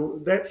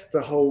 So that's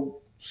the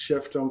whole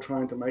shift I'm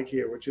trying to make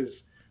here, which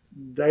is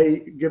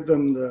they give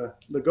them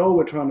the goal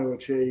we're trying to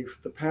achieve,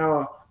 the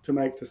power to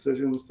make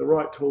decisions, the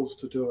right tools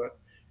to do it,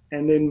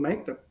 and then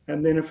make them.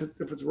 And then if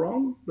it's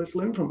wrong, let's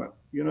learn from it.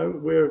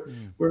 We're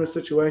in a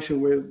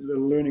situation where the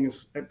learning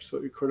is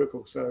absolutely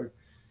critical. So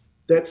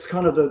that's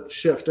kind of the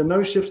shift. And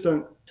those shifts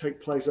don't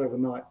take place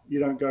overnight. You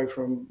don't go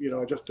from,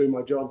 I just do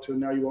my job to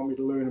now you want me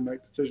to learn and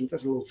make decisions.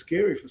 That's a little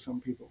scary for some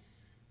people.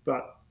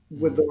 But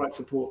with the right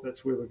support,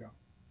 that's where we're going.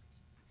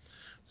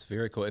 It's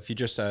very cool. If you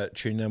just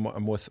tune in,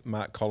 I'm with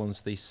Mark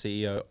Collins, the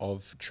CEO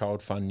of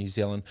Child Fund New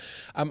Zealand.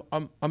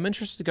 I'm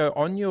interested to go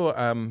on your,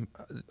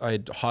 I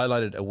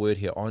highlighted a word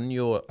here, on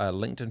your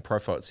LinkedIn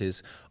profile. It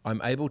says,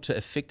 I'm able to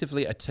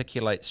effectively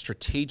articulate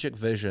strategic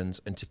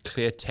visions into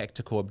clear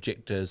tactical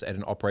objectives at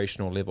an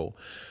operational level.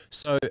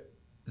 So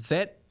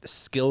that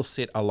skill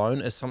set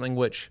alone is something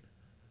which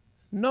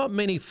not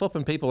many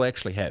flipping people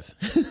actually have,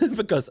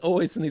 because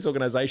always in these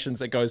organizations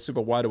that go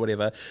super wide or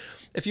whatever,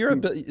 if you're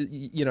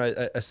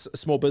a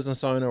small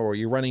business owner or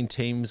you're running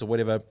teams or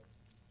whatever,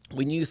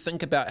 when you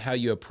think about how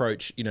you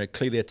approach,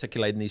 clearly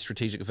articulating these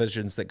strategic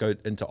visions that go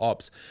into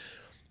ops,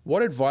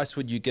 what advice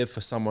would you give for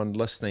someone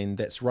listening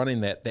that's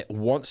running that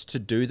wants to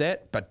do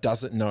that but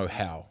doesn't know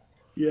how?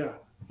 Yeah.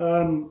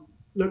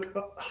 Look,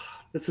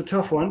 it's a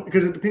tough one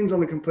because it depends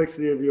on the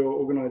complexity of your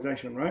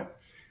organization, right?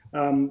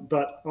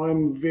 But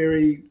I'm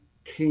very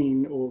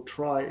keen, or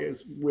try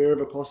as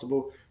wherever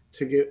possible,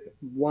 to get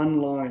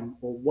one line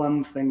or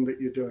one thing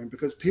that you're doing,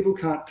 because people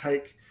can't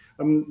take,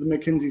 the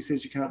McKinsey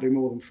says you can't do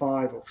more than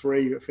 5 or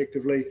 3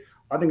 effectively.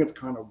 I think it's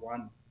kind of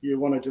one. You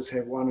want to just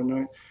have one.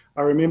 And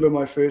I remember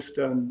my first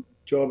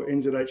job at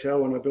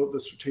NZHL when I built the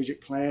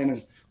strategic plan, and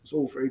it was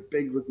all very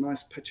big with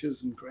nice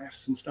pictures and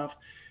graphs and stuff.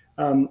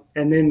 And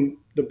then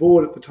the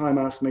board at the time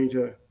asked me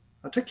to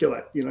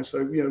articulate,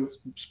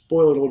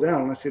 boil it all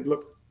down. And I said,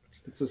 look,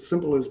 it's as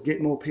simple as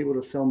get more people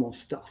to sell more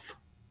stuff.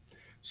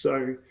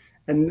 So,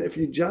 and if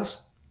you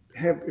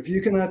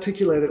can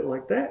articulate it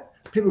like that,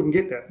 people can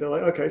get that. They're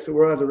like, okay, so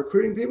we're either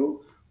recruiting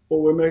people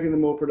or we're making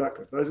them more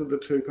productive. Those are the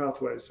 2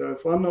 pathways. So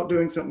if I'm not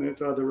doing something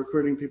that's either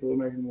recruiting people or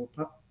making them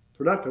more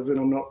productive, then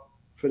I'm not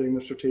fitting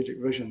the strategic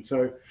vision.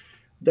 So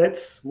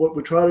that's what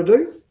we try to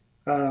do.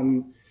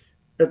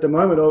 at the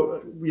moment,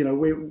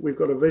 we've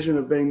got a vision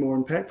of being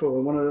more impactful,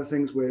 and one of the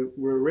things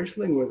we're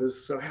wrestling with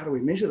is, so how do we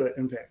measure that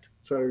impact?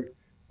 So,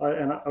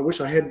 I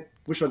wish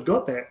I'd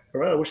got that,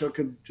 right? I wish I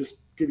could just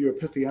give you a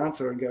pithy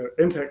answer and go,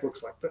 impact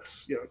looks like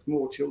this. It's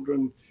more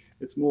children,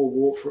 it's more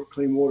water for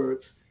clean water.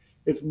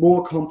 It's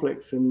more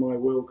complex in my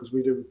world because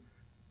we do,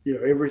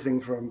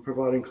 everything from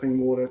providing clean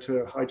water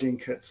to hygiene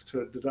kits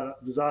to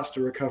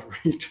disaster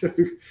recovery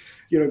to,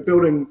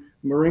 building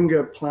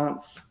moringa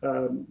plants,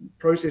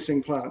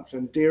 processing plants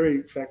and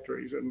dairy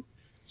factories. And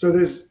so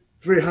it's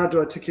very hard to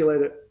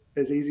articulate it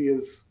as easy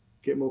as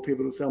get more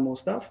people to sell more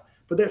stuff,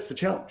 but that's the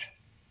challenge.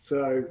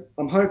 So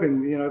I'm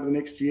hoping, over the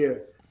next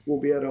year,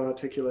 we'll be able to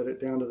articulate it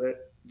down to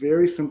that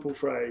very simple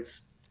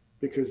phrase,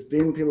 because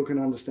then people can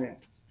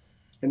understand.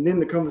 And then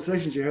the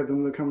conversations you have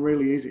them become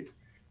really easy.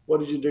 What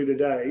did you do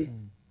today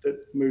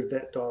that moved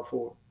that dial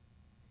forward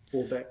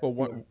or back?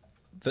 Well,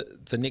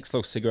 the next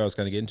little segue I was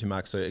going to get into,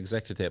 Mark, so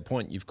exactly at that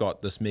point, you've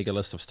got this mega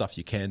list of stuff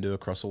you can do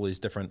across all these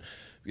different,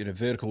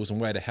 verticals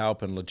and way to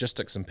help and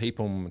logistics and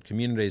people and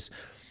communities.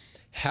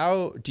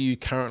 How do you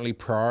currently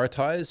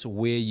prioritize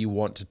where you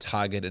want to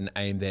target and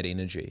aim that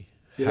energy?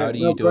 How do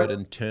you do it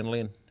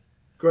internally?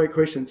 Great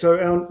question.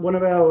 So one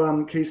of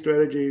our key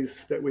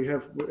strategies that we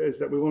have is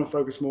that we want to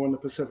focus more on the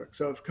Pacific.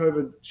 So if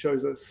COVID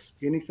shows us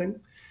anything,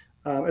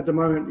 at the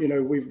moment,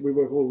 we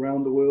work all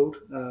around the world,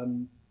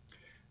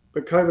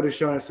 but COVID has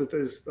shown us that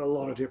there's a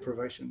lot of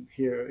deprivation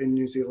here in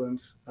New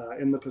Zealand,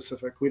 in the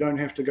Pacific. We don't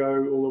have to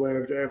go all the way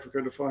over to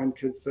Africa to find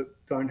kids that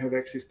don't have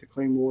access to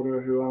clean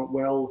water, who aren't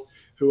well,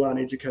 who aren't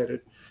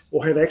educated,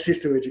 or have access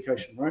to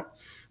education, right?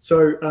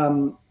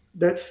 So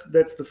that's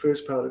the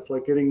first part. It's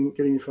like getting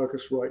your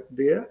focus right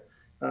there.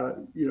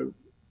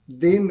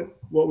 Then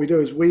what we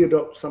do is we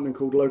adopt something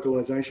called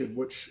localization,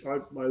 which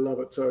I love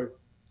it. So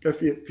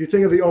if you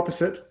think of the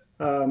opposite,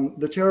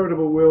 the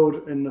charitable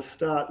world in the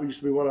start used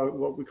to be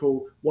what we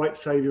call white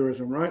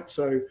saviorism, right?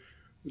 So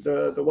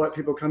the white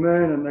people come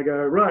in and they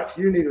go, right,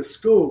 you need a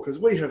school because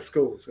we have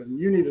schools and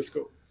you need a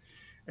school.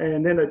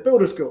 And then they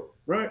build a school,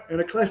 right? And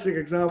a classic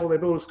example, they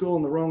build a school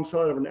on the wrong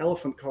side of an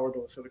elephant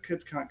corridor. So the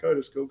kids can't go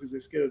to school because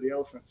they're scared of the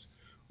elephants.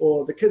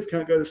 Or the kids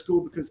can't go to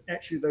school because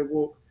actually they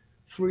walk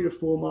 3 to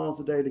 4 miles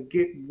a day to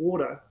get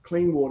water,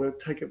 clean water,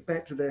 take it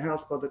back to their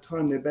house. By the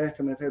time they're back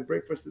and they've had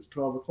breakfast, it's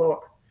 12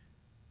 o'clock.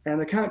 And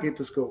they can't get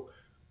to school.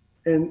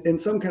 And in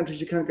some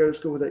countries, you can't go to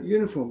school without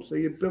uniforms. So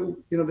you build,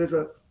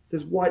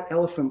 there's white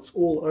elephants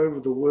all over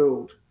the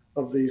world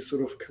of these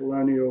sort of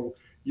colonial,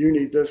 you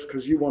need this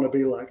because you want to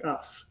be like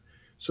us.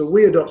 So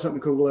we adopt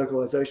something called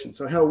localization.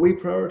 So how we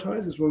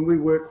prioritize is when we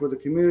work with the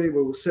community,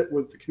 where we'll sit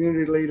with the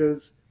community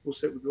leaders, we'll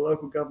sit with the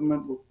local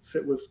government, we'll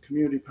sit with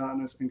community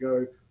partners and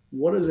go,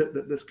 what is it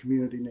that this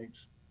community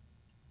needs?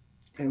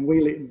 And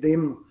we let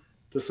them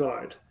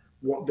decide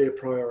what their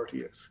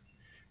priority is.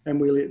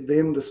 And we let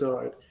them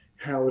decide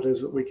how it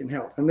is that we can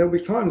help. And there'll be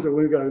times that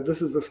we go,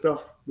 this is the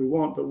stuff we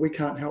want, but we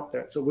can't help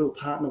that. So we'll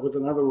partner with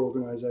another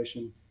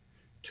organization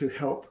to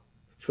help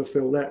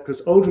fulfill that.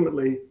 Because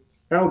ultimately,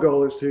 our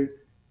goal is to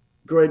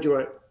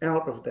graduate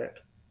out of that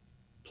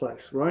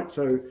place, right?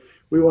 So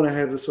we want to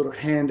have the sort of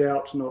hand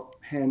up, not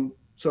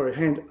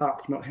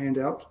hand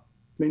out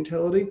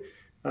mentality.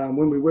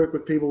 When we work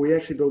with people, we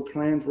actually build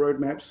plans,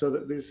 roadmaps, so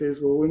that this says,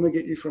 well, when we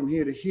get you from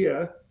here to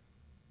here,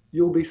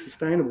 you'll be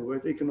sustainable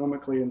both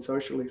economically and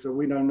socially. So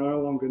we no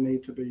longer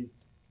need to be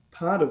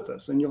part of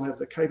this, and you'll have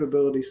the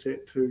capability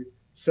set to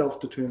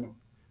self-determine,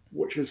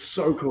 which is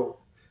so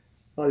cool.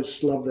 I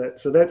just love that.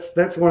 So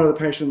that's one of the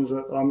passions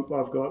that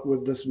I've got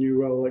with this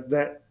new role. Like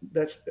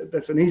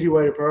that's an easy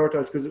way to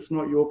prioritize because it's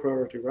not your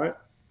priority, right?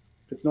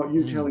 It's not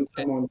you telling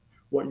someone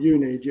what you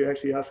need. You're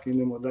actually asking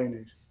them what they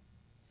need.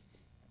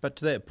 But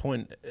to that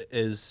point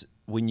is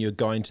when you're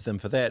going to them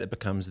for that, it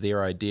becomes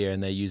their idea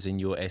and they're using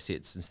your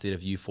assets instead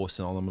of you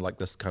forcing on them like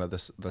this kind of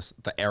this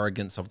the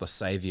arrogance of the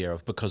savior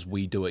of because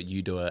we do it,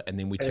 you do it, and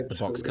then we tick the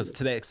box. Because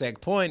to that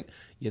exact point,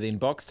 you're then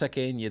box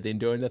ticking, you're then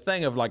doing the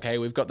thing of like, hey,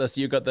 we've got this,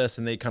 you got this,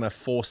 and they kind of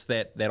force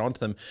that onto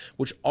them,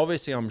 which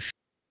obviously I'm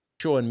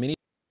sure in many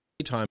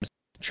times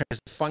changes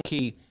the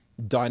funky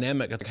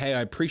dynamic. Like, hey,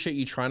 I appreciate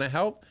you trying to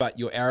help, but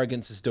your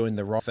arrogance is doing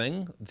the wrong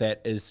thing that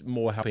is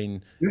more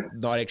helping,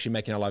 not actually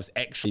making our lives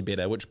actually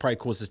better, which probably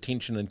causes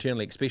tension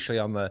internally, especially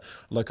on the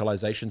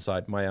localization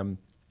side.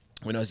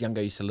 When I was younger,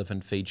 I used to live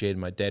in Fiji, and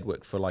my dad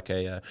worked for like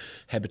a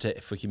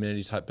Habitat for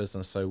Humanity type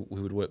business. So we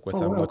would work with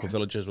local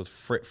villages with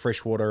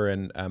fresh water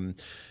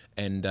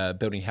and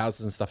building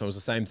houses and stuff. It was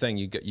the same thing.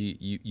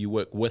 You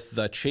work with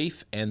the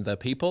chief and the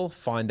people,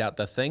 find out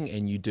the thing,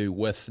 and you do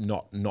with,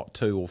 not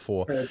to or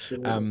for.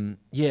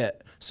 Absolutely.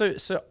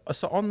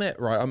 So on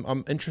that, right?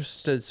 I'm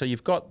interested. So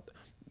you've got,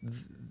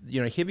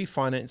 heavy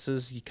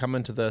finances. You come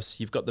into this.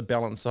 You've got the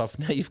balance of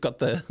now. You've got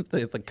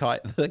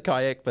the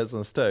kayak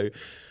business too.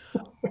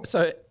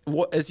 So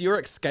what is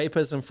your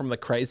escapism from the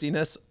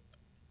craziness,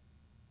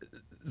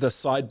 the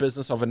side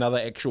business of another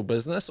actual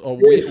business, or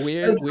where's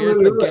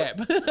the gap?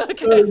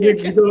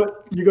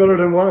 You got it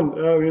in one.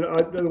 I mean,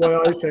 the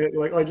way I say it,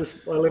 like I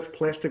left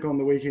plastic on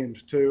the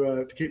weekend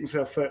to keep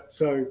myself fit.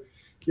 So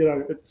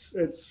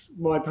it's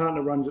my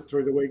partner runs it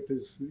through the week.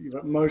 There's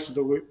most of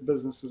the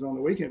business is on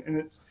the weekend, and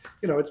it's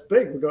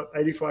big. We've got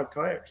 85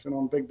 kayaks, and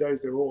on big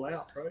days they're all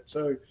out, right?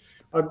 So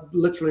I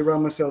literally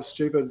run myself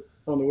stupid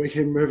on the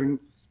weekend moving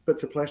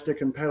bits of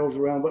plastic and paddles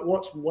around. But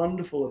what's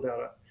wonderful about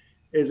it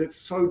is it's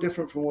so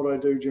different from what I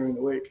do during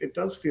the week. It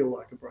does feel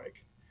like a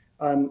break.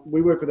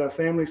 We work with our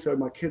family, so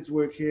my kids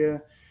work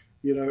here.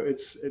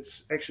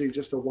 It's actually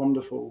just a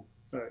wonderful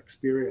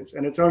experience,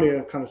 and it's only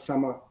a kind of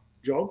summer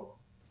job.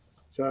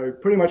 So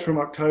pretty much from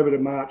October to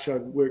March, I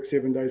work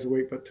 7 days a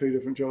week, but 2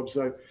 different jobs.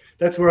 So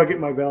that's where I get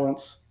my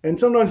balance. And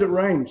sometimes it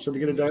rains, so we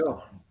get a day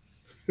off.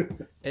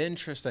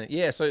 Interesting.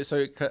 Yeah. So,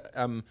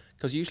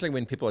 because usually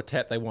when people are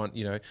tapped, they want,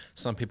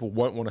 some people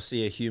won't want to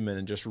see a human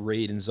and just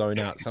read and zone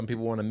out. Some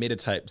people want to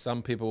meditate.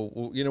 Some people,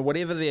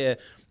 whatever their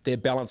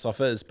balance off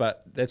is.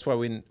 But that's why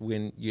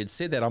when you had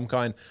said that, I'm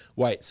going,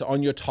 wait. So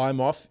on your time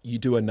off, you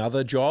do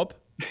another job?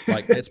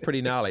 Like that's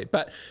pretty gnarly.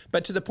 But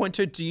to the point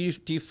too, do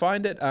you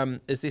find it?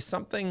 Is there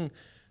something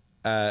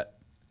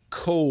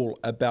cool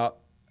about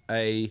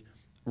a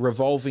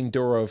revolving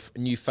door of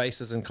new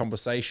faces and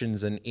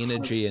conversations and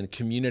energy and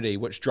community,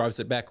 which drives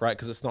it back, right?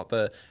 Because it's not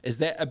is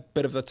that a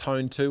bit of the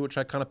tone too, which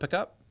I kind of pick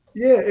up?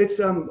 Yeah, it's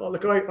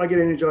look, I get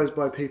energized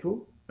by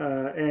people,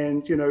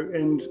 and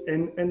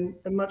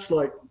much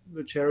like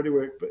the charity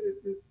work, but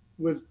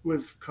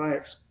with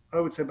kayaks,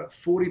 I would say about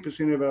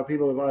 40% of our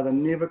people have either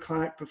never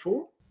kayaked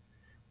before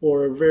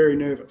or are very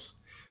nervous.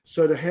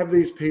 So to have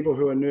these people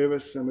who are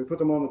nervous, and we put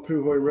them on the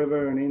Puhoi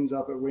River and ends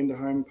up at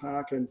Wendohome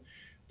Park, and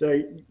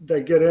they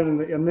get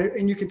in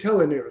and you can tell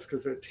they're nervous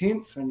because they're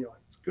tense, and you're like,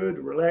 it's good,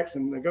 relax,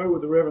 and they go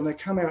with the river and they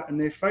come out, and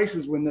their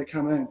faces when they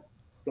come in,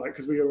 like,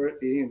 because we were at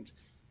the end,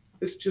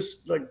 it's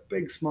just like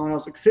big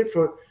smiles, except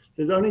for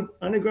there's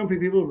only grumpy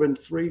people have been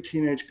 3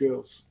 teenage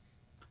girls.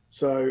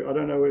 So I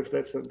don't know if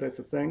that's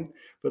a thing,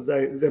 but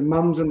their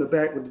mum's in the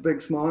back with the big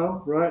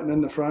smile, right? And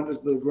in the front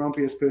is the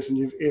grumpiest person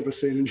you've ever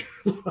seen in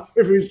your life,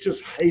 who's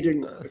just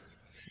hating life.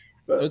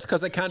 But, it's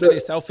because they can't do their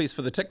selfies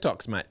for the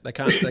TikToks, mate. They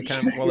can't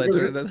while they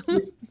do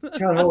it.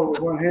 Can't hold it with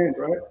one hand,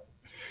 right?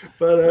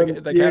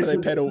 But they can't. They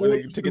pedal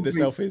to get their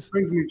selfies.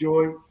 Brings me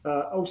joy.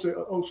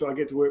 Also, I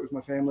get to work with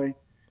my family.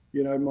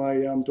 My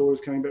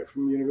daughter's coming back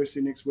from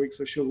university next week,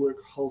 so she'll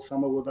work whole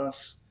summer with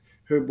us.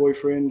 Her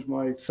boyfriend,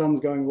 my son's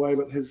going away,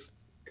 but his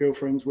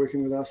girlfriend's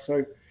working with us.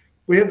 So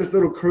we have this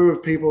little crew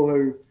of people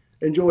who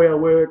enjoy our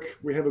work.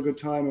 We have a good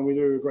time, and we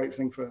do a great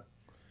thing for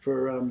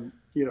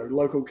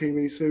local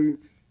Kiwis who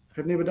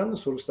have never done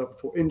this sort of stuff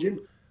before in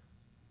general.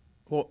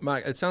 Well,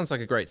 Mark, it sounds like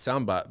a great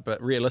soundbite, but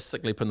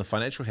realistically, putting the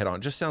financial hat on,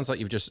 it just sounds like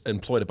you've just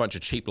employed a bunch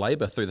of cheap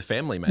labor through the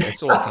family, mate.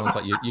 It's all it sounds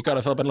like. You got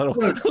to fill up a little.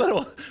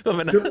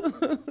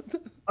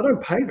 I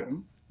don't pay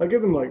them. I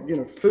give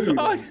them food,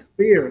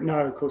 beer.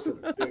 No, of course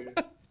I don't.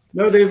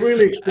 No, they're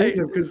really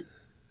expensive because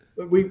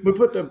we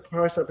put the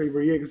price up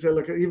every year because they're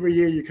like, every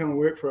year you come and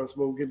work for us,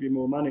 we'll give you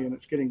more money, and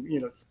it's getting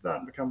it's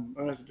starting to become.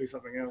 I have to do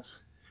something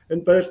else,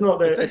 but it's not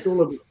that. It's all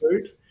of the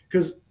food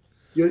because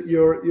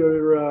you're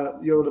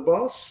the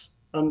boss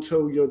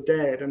until you're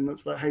dad, and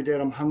it's like, hey,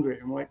 Dad, I'm hungry.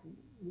 I'm like,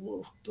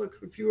 well, look,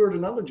 if you were at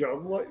another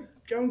job,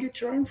 go and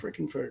get your own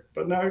freaking food.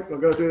 But no,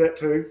 I've got to do that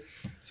too.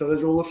 So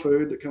there's all the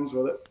food that comes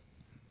with it.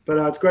 But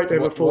it's great to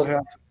have a full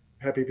house,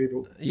 happy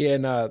people. Yeah,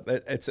 no,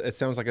 it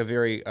sounds like a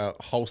very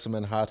wholesome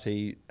and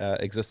hearty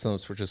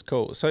existence, which is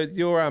cool. So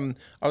you're I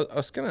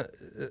was gonna.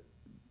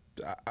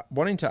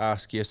 Wanting to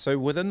ask you, so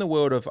within the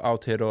world of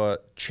Aotearoa,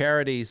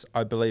 charities,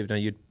 I believe, now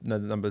you know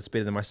the numbers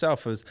better than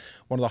myself, is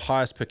one of the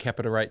highest per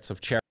capita rates of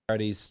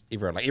charities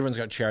everywhere. Like everyone's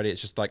got a charity,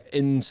 it's just like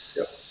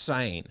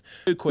insane. Yep.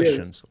 2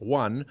 questions. Yeah.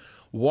 One,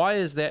 why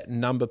is that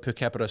number per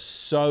capita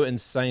so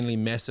insanely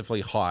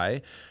massively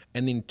high?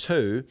 And then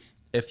 2,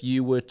 if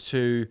you were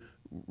to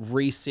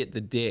reset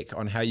the deck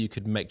on how you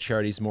could make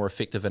charities more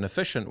effective and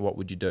efficient, what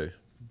would you do?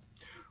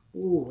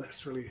 Oh,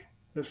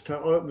 that's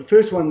tough. The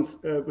first one's,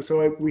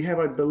 we have,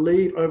 I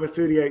believe, over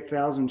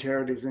 38,000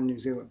 charities in New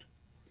Zealand.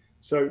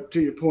 So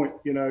to your point,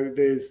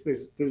 there's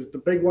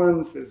the big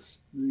ones,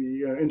 there's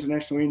the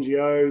international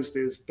NGOs,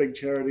 there's big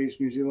charities,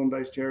 New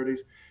Zealand-based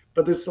charities,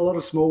 but there's a lot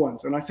of small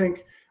ones. And I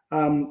think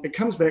it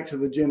comes back to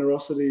the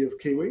generosity of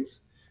Kiwis.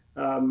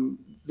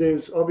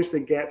 There's obviously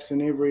gaps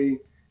in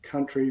every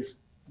country's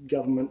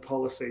government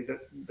policy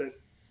that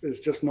is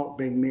just not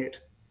being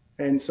met.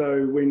 And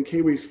so when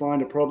Kiwis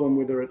find a problem,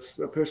 whether it's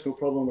a personal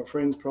problem, a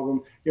friend's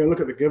problem, look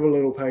at the Give a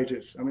Little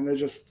pages. I mean, they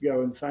just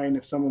go insane.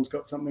 If someone's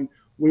got something,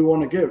 we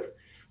want to give.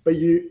 But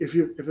if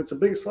it's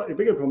a slightly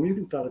bigger problem, you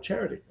can start a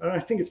charity. And I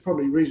think it's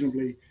probably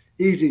reasonably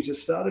easy to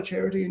start a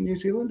charity in New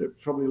Zealand.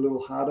 It's probably a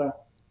little harder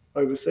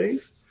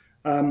overseas.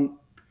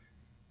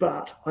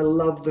 But I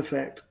love the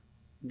fact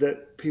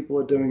that people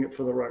are doing it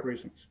for the right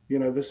reasons.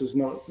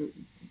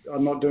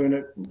 I'm not doing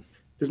it.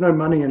 There's no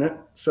money in it.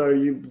 So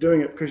you're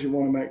doing it because you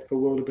want to make the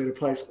world a better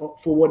place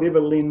for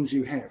whatever lens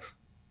you have.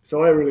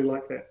 So I really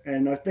like that.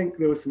 And I think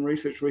there was some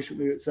research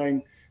recently that's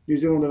saying New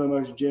Zealand are the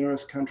most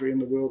generous country in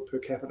the world per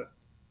capita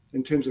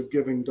in terms of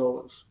giving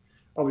dollars.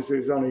 Obviously,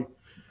 there's only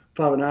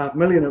 5.5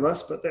 million of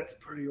us, but that's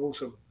pretty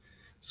awesome.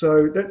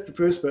 So that's the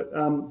first bit.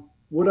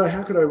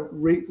 how could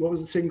what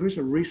was the second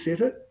question?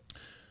 Reset it?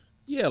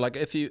 Yeah, like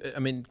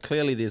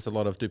clearly there's a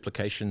lot of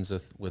duplications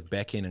with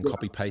backend and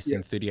copy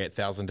pasting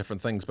 38,000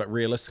 different things, but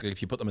realistically,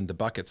 if you put them into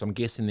buckets, I'm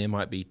guessing there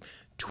might be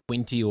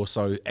 20 or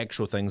so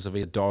actual things of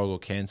either dog or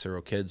cancer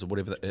or kids or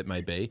whatever it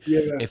may be.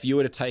 Yeah. If you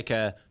were to take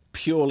a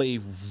purely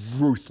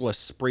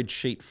ruthless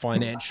spreadsheet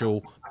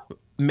financial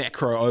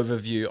macro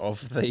overview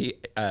of the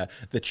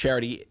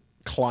charity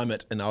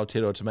climate in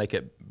Aotearoa to make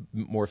it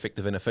more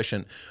effective and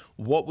efficient,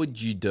 what would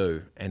you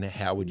do and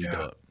how would you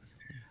do it?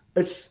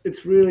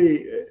 It's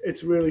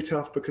really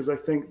tough, because I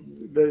think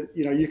that,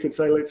 you could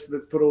say let's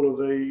put all of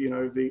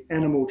the the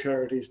animal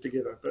charities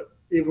together, but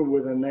even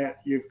within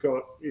that, you've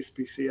got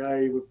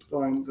SPCA with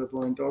the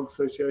Blind Dog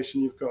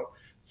Association, you've got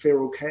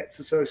Feral Cats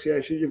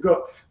Association,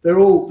 they're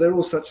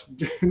all such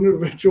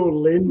individual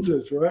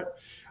lenses, right?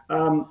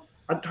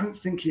 I don't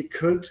think you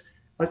could.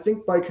 I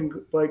think by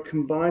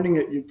combining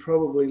it, you'd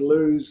probably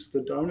lose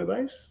the donor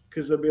base,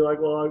 because they'd be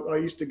like, well, I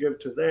used to give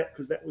to that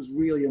because that was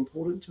really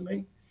important to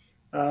me.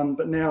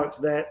 But now it's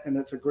that, and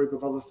it's a group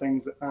of other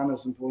things that aren't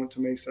as important to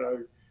me. So,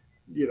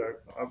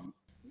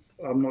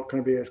 I'm not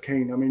going to be as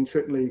keen. I mean,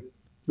 certainly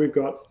we've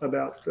got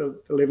about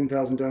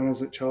 11,000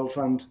 donors at Child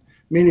Fund,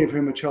 many of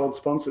whom are child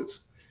sponsors.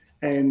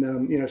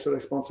 And, so they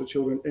sponsor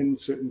children in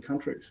certain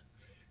countries.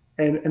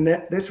 And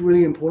that's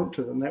really important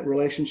to them, that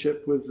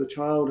relationship with the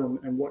child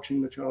and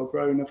watching the child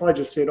grow. And if I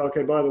just said,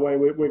 okay, by the way,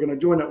 we're going to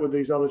join up with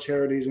these other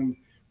charities and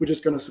we're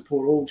just going to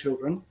support all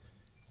children,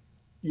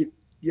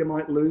 you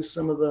might lose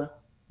some of the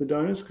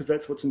donors, because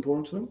that's what's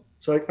important to them.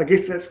 So I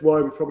guess that's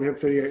why we probably have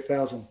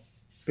 38,000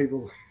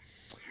 people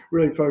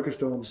really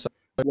focused on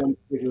one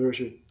particular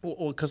issue.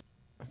 Well, because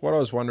what I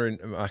was wondering,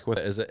 Mike,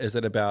 is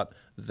it about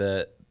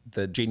the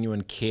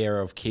genuine care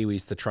of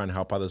Kiwis to try and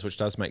help others, which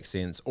does make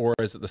sense, or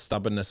is it the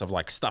stubbornness of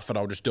like, stuff it,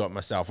 I'll just do it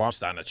myself, I'm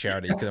starting a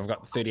charity because I've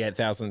got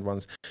 38,000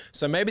 ones.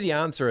 So maybe the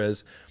answer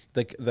is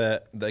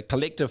the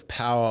collective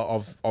power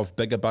of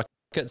bigger buckets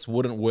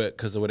wouldn't work,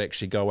 because it would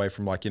actually go away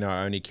from like,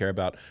 I only care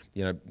about,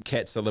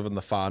 cats that live in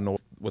the far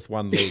north with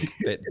one leg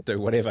that do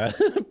whatever.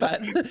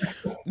 But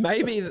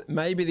maybe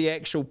the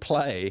actual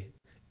play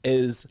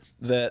is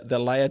the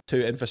layer 2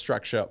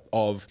 infrastructure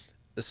of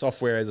the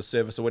software as a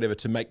service or whatever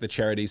to make the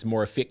charities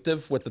more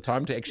effective with the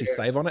time to actually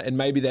save on it. And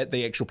maybe that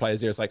the actual play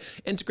is there. It's like,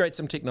 integrate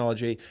some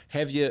technology,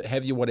 have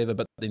your whatever,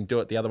 but then do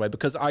it the other way.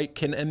 Because I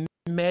can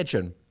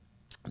imagine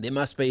there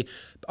must be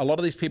a lot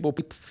of these people,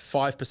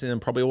 5% of them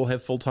probably all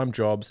have full-time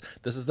jobs.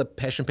 This is the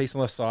passion piece on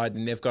the side,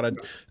 and they've got to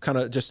kind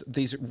of just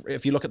these,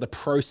 if you look at the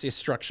process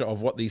structure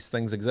of what these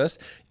things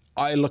exist,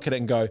 I look at it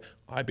and go,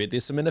 I bet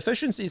there's some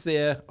inefficiencies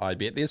there. I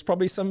bet there's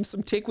probably some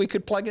tech we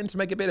could plug in to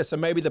make it better. So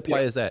maybe the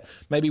play is that.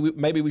 Maybe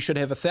we should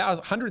have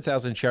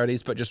 100,000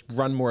 charities, but just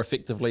run more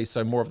effectively,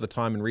 so more of the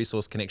time and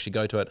resource can actually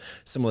go to it,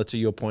 similar to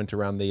your point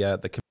around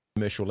the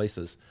commercial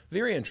leases.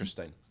 Very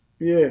interesting.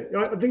 Yeah,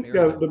 I think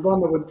the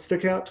one that would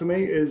stick out to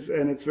me is,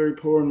 and it's very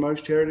poor in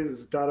most charities,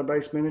 is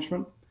database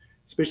management,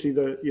 especially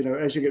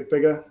as you get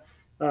bigger,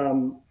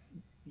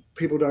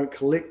 people don't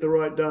collect the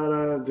right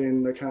data,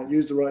 then they can't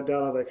use the right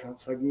data, they can't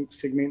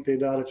segment their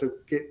data to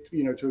get,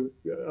 to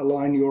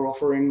align your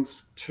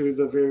offerings to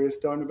the various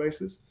donor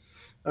bases.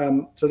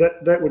 So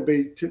that would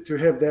be to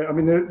have that. I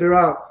mean, there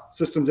are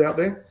systems out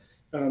there.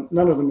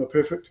 None of them are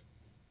perfect.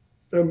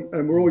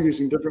 And we're all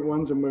using different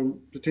ones, and we're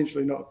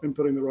potentially not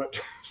inputting the right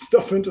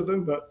stuff into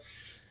them. But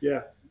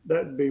yeah,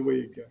 that'd be where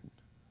you go.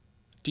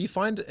 Do you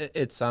find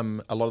it's a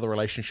lot of the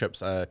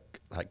relationships are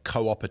like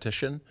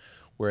co-opetition,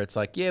 where it's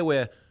like, yeah,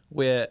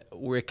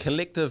 we're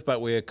collective,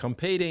 but we're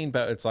competing,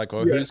 but it's like,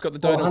 who's got the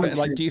donors?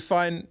 Like, do you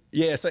find,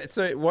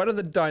 so what are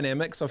the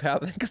dynamics of how,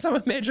 because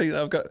I'm imagining,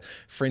 I've got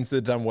friends that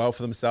have done well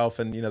for themselves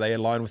and, they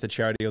align with a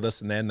charity or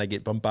this and then they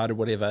get bombarded,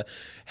 whatever.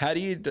 How do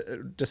you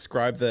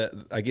describe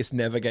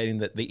navigating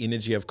the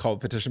energy of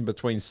competition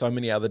between so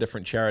many other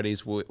different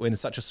charities when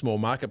it's such a small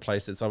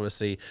marketplace? It's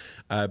obviously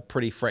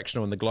pretty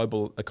fractional in the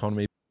global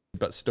economy,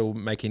 but still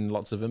making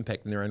lots of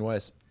impact in their own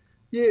ways.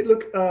 Yeah,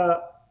 look,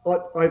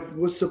 I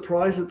was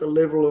surprised at the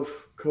level of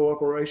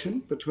cooperation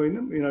between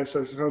them.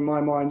 So in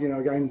my mind,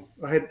 again,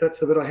 that's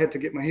the bit I had to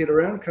get my head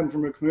around. Come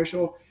from a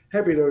commercial,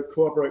 happy to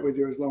cooperate with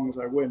you as long as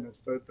I win.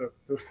 It's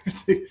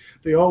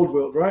the old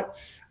world, right?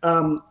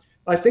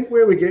 I think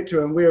where we get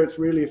to and where it's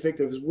really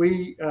effective is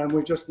we've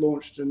just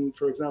launched,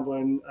 for example,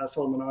 in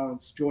Solomon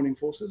Islands, joining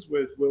forces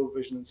with World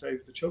Vision and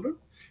Save the Children,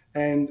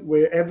 and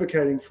we're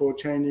advocating for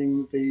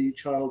changing the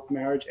Child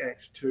Marriage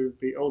Act to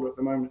be older. At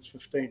the moment, it's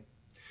 15.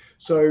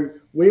 So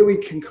where we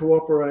can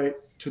cooperate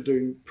to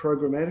do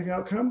programmatic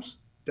outcomes,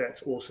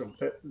 that's awesome.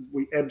 That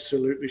we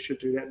absolutely should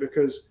do that,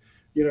 because,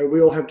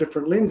 we all have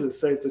different lenses.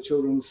 Save the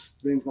Children's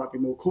lens might be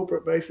more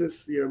corporate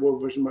basis.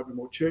 World Vision might be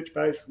more church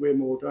based. We're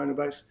more donor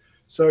based.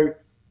 So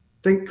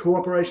think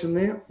cooperation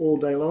there all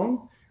day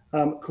long.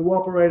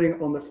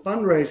 Cooperating on the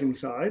fundraising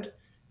side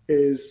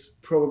is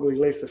probably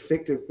less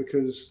effective,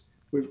 because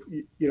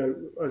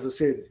as I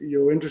said,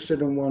 you're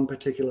interested in one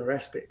particular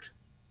aspect.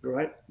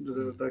 Right,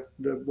 the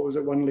what was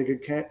it,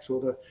 one-legged cats,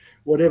 or the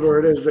whatever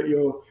it is that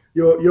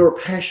you're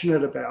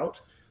passionate about.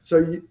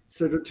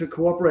 to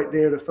cooperate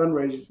there to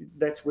fundraise,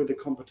 that's where the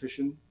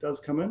competition does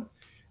come in.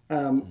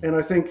 And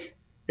I think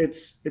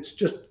it's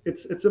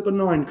a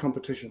benign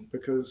competition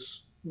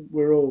because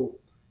we're all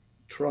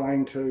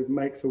trying to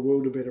make the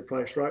world a better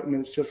place, right? And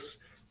it's just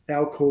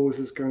our cause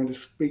is going to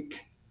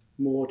speak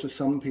more to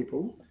some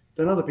people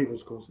than other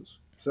people's causes.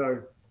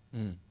 So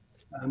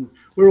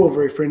we're all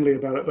very friendly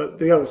about it. But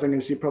the other thing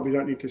is you probably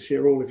don't need to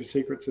share all of your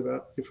secrets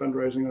about your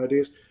fundraising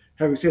ideas.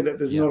 Having said that,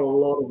 there's not a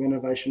lot of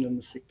innovation in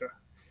the sector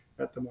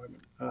at the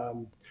moment.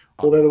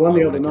 Although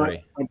the other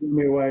night I blew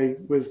me away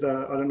with,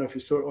 I don't know if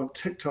you saw it on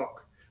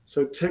TikTok.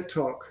 So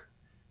TikTok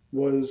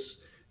was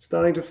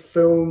starting to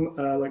film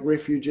like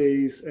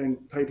refugees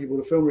and pay people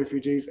to film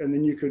refugees, and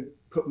then you could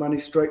put money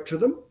straight to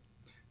them.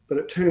 But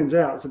it turns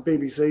out, it was on the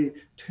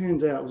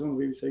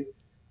BBC,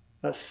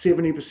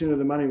 70% of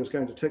the money was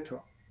going to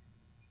TikTok.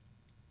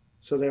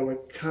 So they were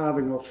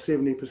carving off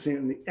 70%,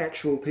 and the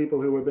actual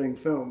people who were being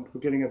filmed were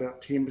getting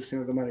about 10%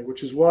 of the money,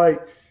 which is why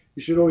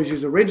you should always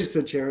use a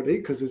registered charity,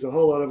 because there's a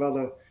whole lot of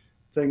other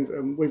things.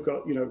 And we've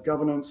got,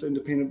 governance,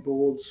 independent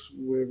boards,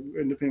 we're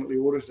independently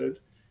audited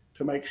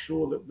to make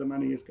sure that the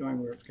money is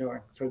going where it's going.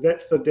 So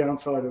that's the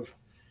downside of,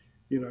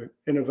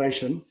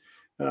 innovation.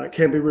 It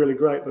can be really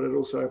great, but it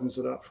also opens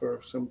it up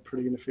for some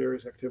pretty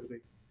nefarious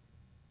activity.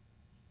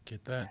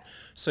 Get that.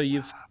 So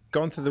you've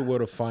gone through the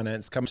world of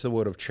finance, come to the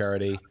world of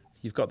charity.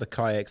 You've got the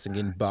kayaks and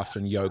getting buffed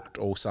and yoked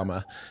all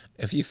summer.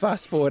 If you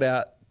fast forward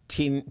out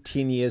 10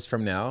 years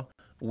from now,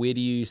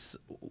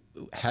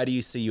 how do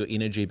you see your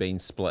energy being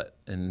split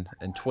in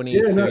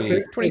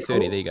 2030?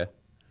 2030, there you go.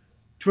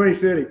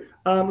 2030.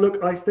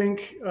 Look, I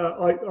think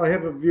I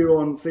have a view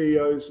on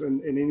CEOs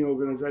in any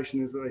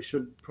organization is that they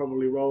should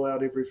probably roll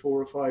out every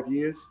 4 or 5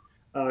 years.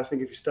 I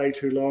think if you stay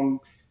too long,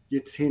 you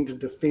tend to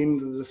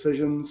defend the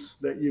decisions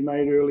that you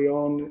made early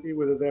on,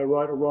 whether they're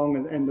right or wrong,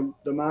 and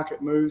the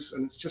market moves,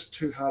 and it's just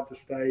too hard to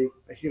stay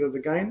ahead of the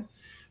game.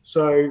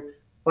 So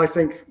I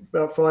think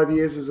about 5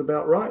 years is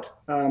about right.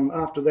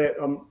 After that,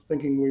 I'm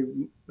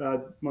thinking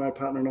my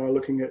partner and I are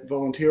looking at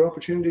volunteer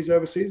opportunities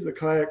overseas. The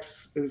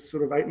kayaks is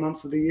sort of 8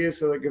 months of the year,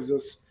 so that gives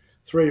us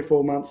 3 to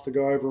 4 months to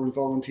go over and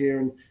volunteer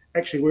and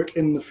actually work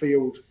in the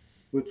field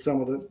with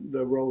some of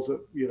the roles that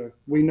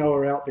we know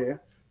are out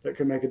there that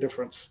can make a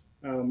difference.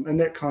 And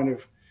that kind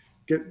of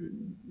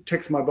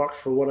ticks my box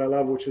for what I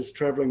love, which is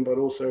traveling, but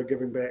also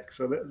giving back.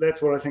 So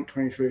that's what I think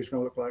 23 is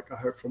going to look like, I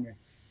hope, for me.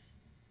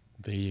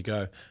 There you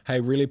go. Hey,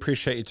 really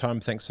appreciate your time.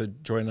 Thanks for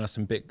joining us,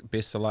 and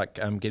best of luck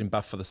getting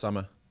buff for the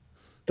summer.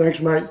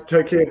 Thanks, mate.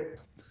 Take care.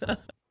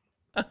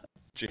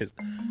 Cheers.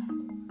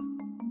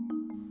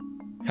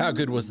 How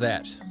good was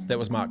that? That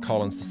was Mark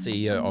Collins, the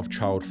CEO of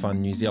Child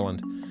Fund New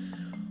Zealand.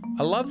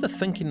 I love the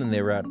thinking in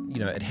there around,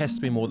 it has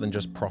to be more than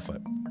just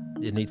profit.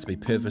 It needs to be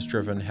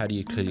purpose-driven. How do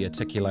you clearly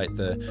articulate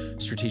the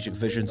strategic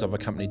visions of a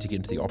company to get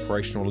into the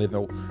operational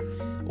level?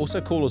 Also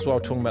cool as well,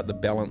 talking about the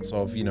balance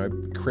of,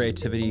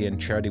 creativity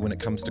and charity when it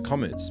comes to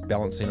commerce,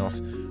 balancing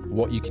off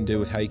what you can do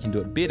with how you can do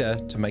it better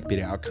to make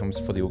better outcomes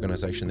for the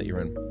organization that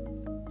you're in.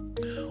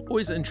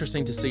 Always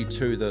interesting to see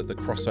too the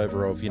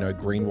crossover of,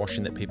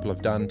 greenwashing that people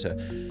have done to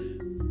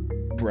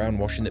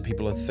brownwashing that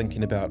people are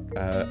thinking about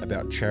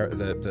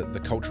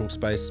the cultural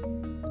space.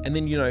 And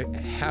then,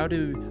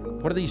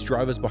 what are these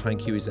drivers behind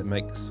Kiwis that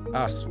makes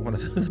us one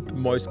of the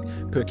most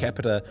per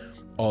capita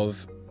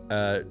of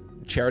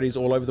charities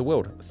all over the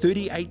world?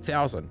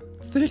 38,000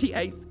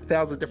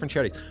 different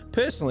charities.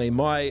 Personally,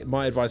 my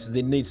advice is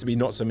there needs to be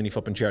not so many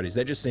flipping charities.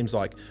 That just seems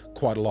like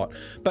quite a lot.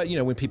 But,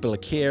 when people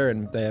care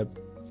and they're,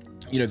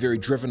 very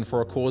driven for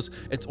a cause,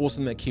 it's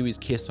awesome that Kiwis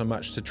care so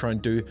much to try and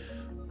do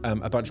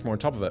a bunch more on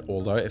top of it.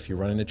 Although if you're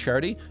running a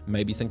charity,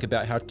 maybe think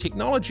about how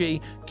technology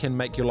can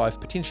make your life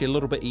potentially a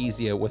little bit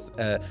easier with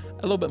a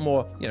little bit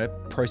more,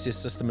 process,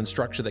 system and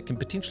structure that can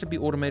potentially be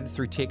automated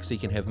through tech, so you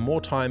can have more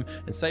time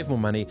and save more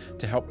money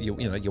to help your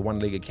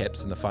one-legged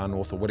caps in the far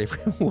north or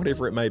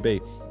whatever it may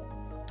be.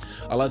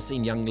 I love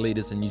seeing young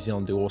leaders in New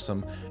Zealand do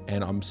awesome,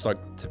 and I'm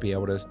stoked to be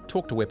able to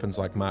talk to weapons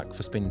like Mark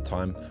for spending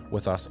time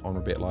with us on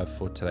Rebet Live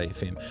for Today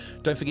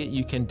FM. Don't forget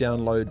you can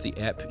download the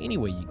app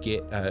anywhere you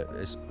get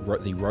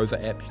the Rover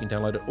app. You can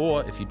download it,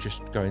 or if you're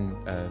just going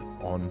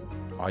on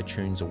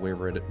iTunes or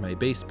wherever it may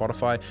be,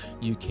 Spotify,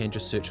 you can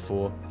just search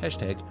for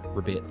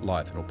 #Rebet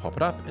Live and it'll pop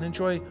it up, and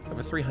enjoy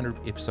over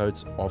 300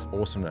 episodes of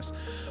awesomeness.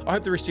 I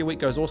hope the rest of your week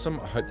goes awesome.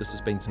 I hope this has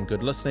been some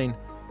good listening,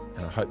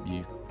 and I hope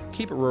you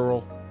keep it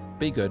rural.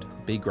 Be good,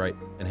 be great,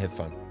 and have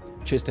fun.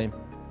 Cheers, team.